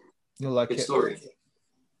 Yep, you'll like good it. Story.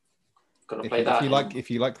 Gonna play that. If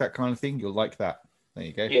you like that kind of thing, you'll like that. There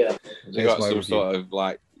you go. Yeah. They got some sort of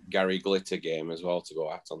like Gary Glitter game as well to go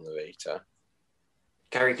at on the Vita.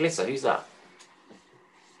 Gary Glitter, who's that?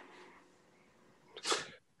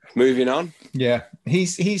 Moving on. Yeah,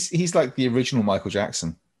 he's like the original Michael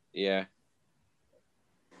Jackson. Yeah.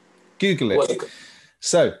 Google it.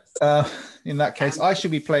 So, in that case, I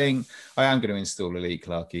should be playing. I am going to install Elite,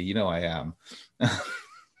 Clarky. You know I am.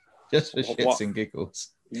 Just for shits and giggles.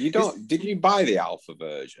 You don't? Did you buy the alpha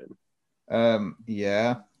version?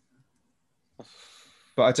 Yeah.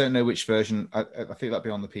 But I don't know which version. I think that'll be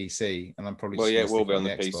on the PC, and I'm probably. Well, yeah, it will be on the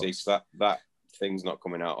Xbox. PC. So that thing's not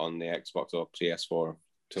coming out on the Xbox or PS4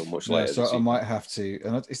 till much later. So I might have to.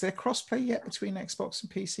 And is there crossplay yet between Xbox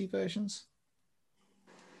and PC versions?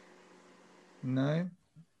 No.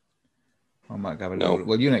 I might have a little.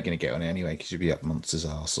 Well, you're not going to get on it anyway because you'll be up Monster's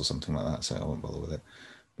arse or something like that, so I won't bother with it.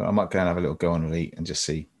 But I might go and have a little go on Elite and just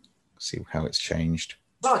see how it's changed.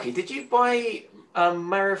 Marky, did you buy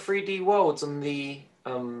Mario 3D Worlds on the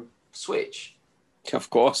Switch? Of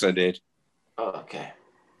course I did. Oh, okay.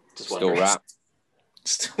 Just Still wrapped.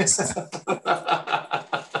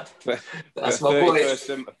 That's my boy.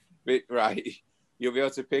 Right. You'll be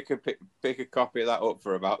able to pick a copy of that up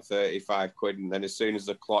for about 35 quid, and then as soon as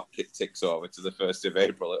the clock ticks over to the 1st of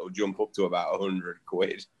April, it'll jump up to about 100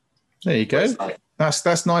 quid. There you go. That's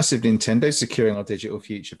nice of Nintendo securing our digital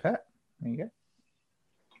future, Pat. There you go.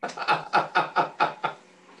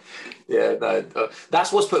 Yeah, no,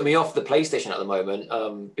 that's what's put me off the PlayStation at the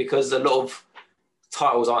moment, because a lot of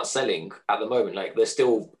titles aren't selling at the moment. Like, they're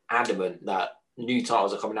still adamant that new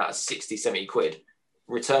titles are coming out at 60, 70 quid.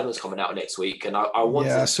 Returnal's coming out next week, and I want.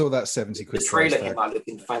 Yeah, I saw that 70 quid. The trailer came out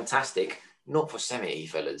looking fantastic. Not for 70,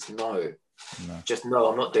 fellas. No. Just no.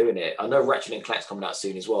 I'm not doing it. I know Ratchet and Clank's coming out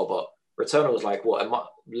soon as well, but Returnal was like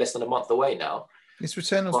less than a month away now. Is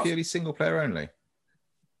Returnal purely single player only?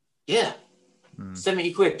 Yeah,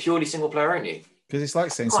 70 quid purely single player only. Because it's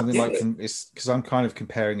like saying something like it's because I'm kind of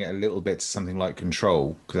comparing it a little bit to something like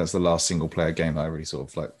Control, because that's the last single player game that I really sort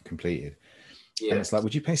of like completed. Yeah, and it's like,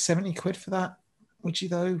 would you pay 70 quid for that? Would you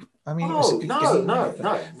though? I mean, no.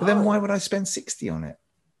 But then why would I spend 60 on it?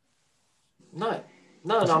 No,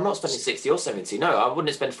 I'm not spending 60 or 70. No, I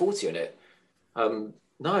wouldn't spend 40 on it.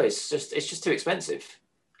 No, it's just too expensive.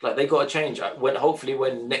 Like, they got to change. Hopefully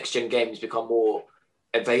when next gen games become more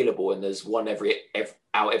available and there's one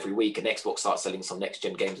out every week, and Xbox starts selling some next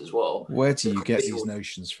gen games as well. Where do you get these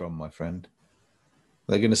notions from, my friend?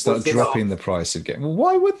 They're going to start dropping the price of games. Well,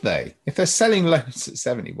 why would they? If they're selling loads at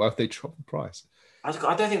 70, why would they drop the price? I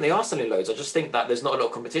don't think they are selling loads. I just think that there's not a lot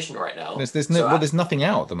of competition right now. There's nothing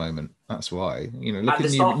out at the moment. That's why. Look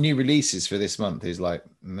at new releases for this month is like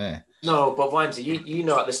meh. No, but Vimesy, you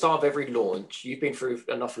know, at the start of every launch, you've been through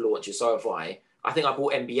enough launches, so have I. I think I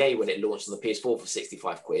bought NBA when it launched on the PS4 for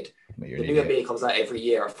 65 quid. The new NBA comes out every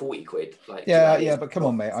year at 40 quid. Yeah, but come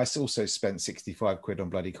on, mate. I also spent 65 quid on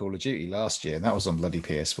bloody Call of Duty last year, and that was on bloody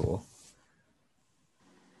PS4.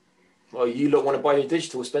 Well, you lot want to buy your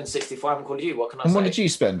digital, spend 65 on Call of Duty. What can I say? And what did you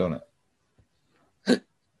spend on it?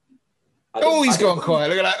 He's gone quiet.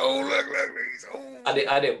 Look at that. Oh, look.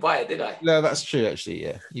 I didn't buy it, did I? No, that's true, actually,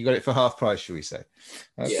 yeah. You got it for half price, shall we say.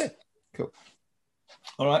 Okay. Yeah. Cool.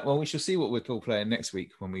 All right, well, we shall see what we're all playing next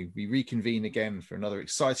week when we reconvene again for another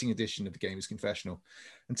exciting edition of the Gamers Confessional.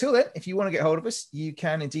 Until then, if you want to get hold of us, you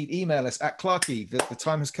can indeed email us at Clarky. The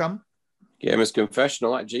time has come.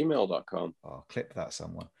 gamersconfessional@gmail.com. I'll clip that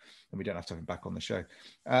someone, and we don't have to have him back on the show.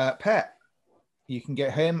 Pet, you can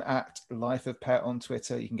get him at Life of Pet on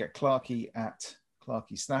Twitter. You can get Clarky at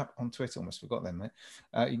Clarky Snap on Twitter. Almost forgot them there.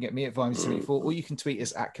 You can get me at Vimesy74, or you can tweet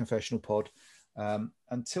us at Confessional Pod.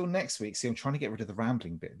 Until next week. See, I'm trying to get rid of the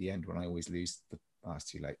rambling bit at the end when I always lose the. It's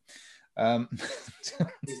too late.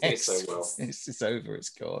 It's so well. It's over. It's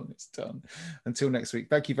gone. It's done. Until next week.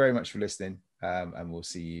 Thank you very much for listening, and we'll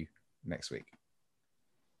see you next week.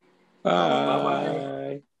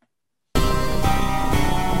 Bye. The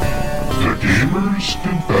Gamers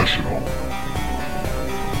Confessional.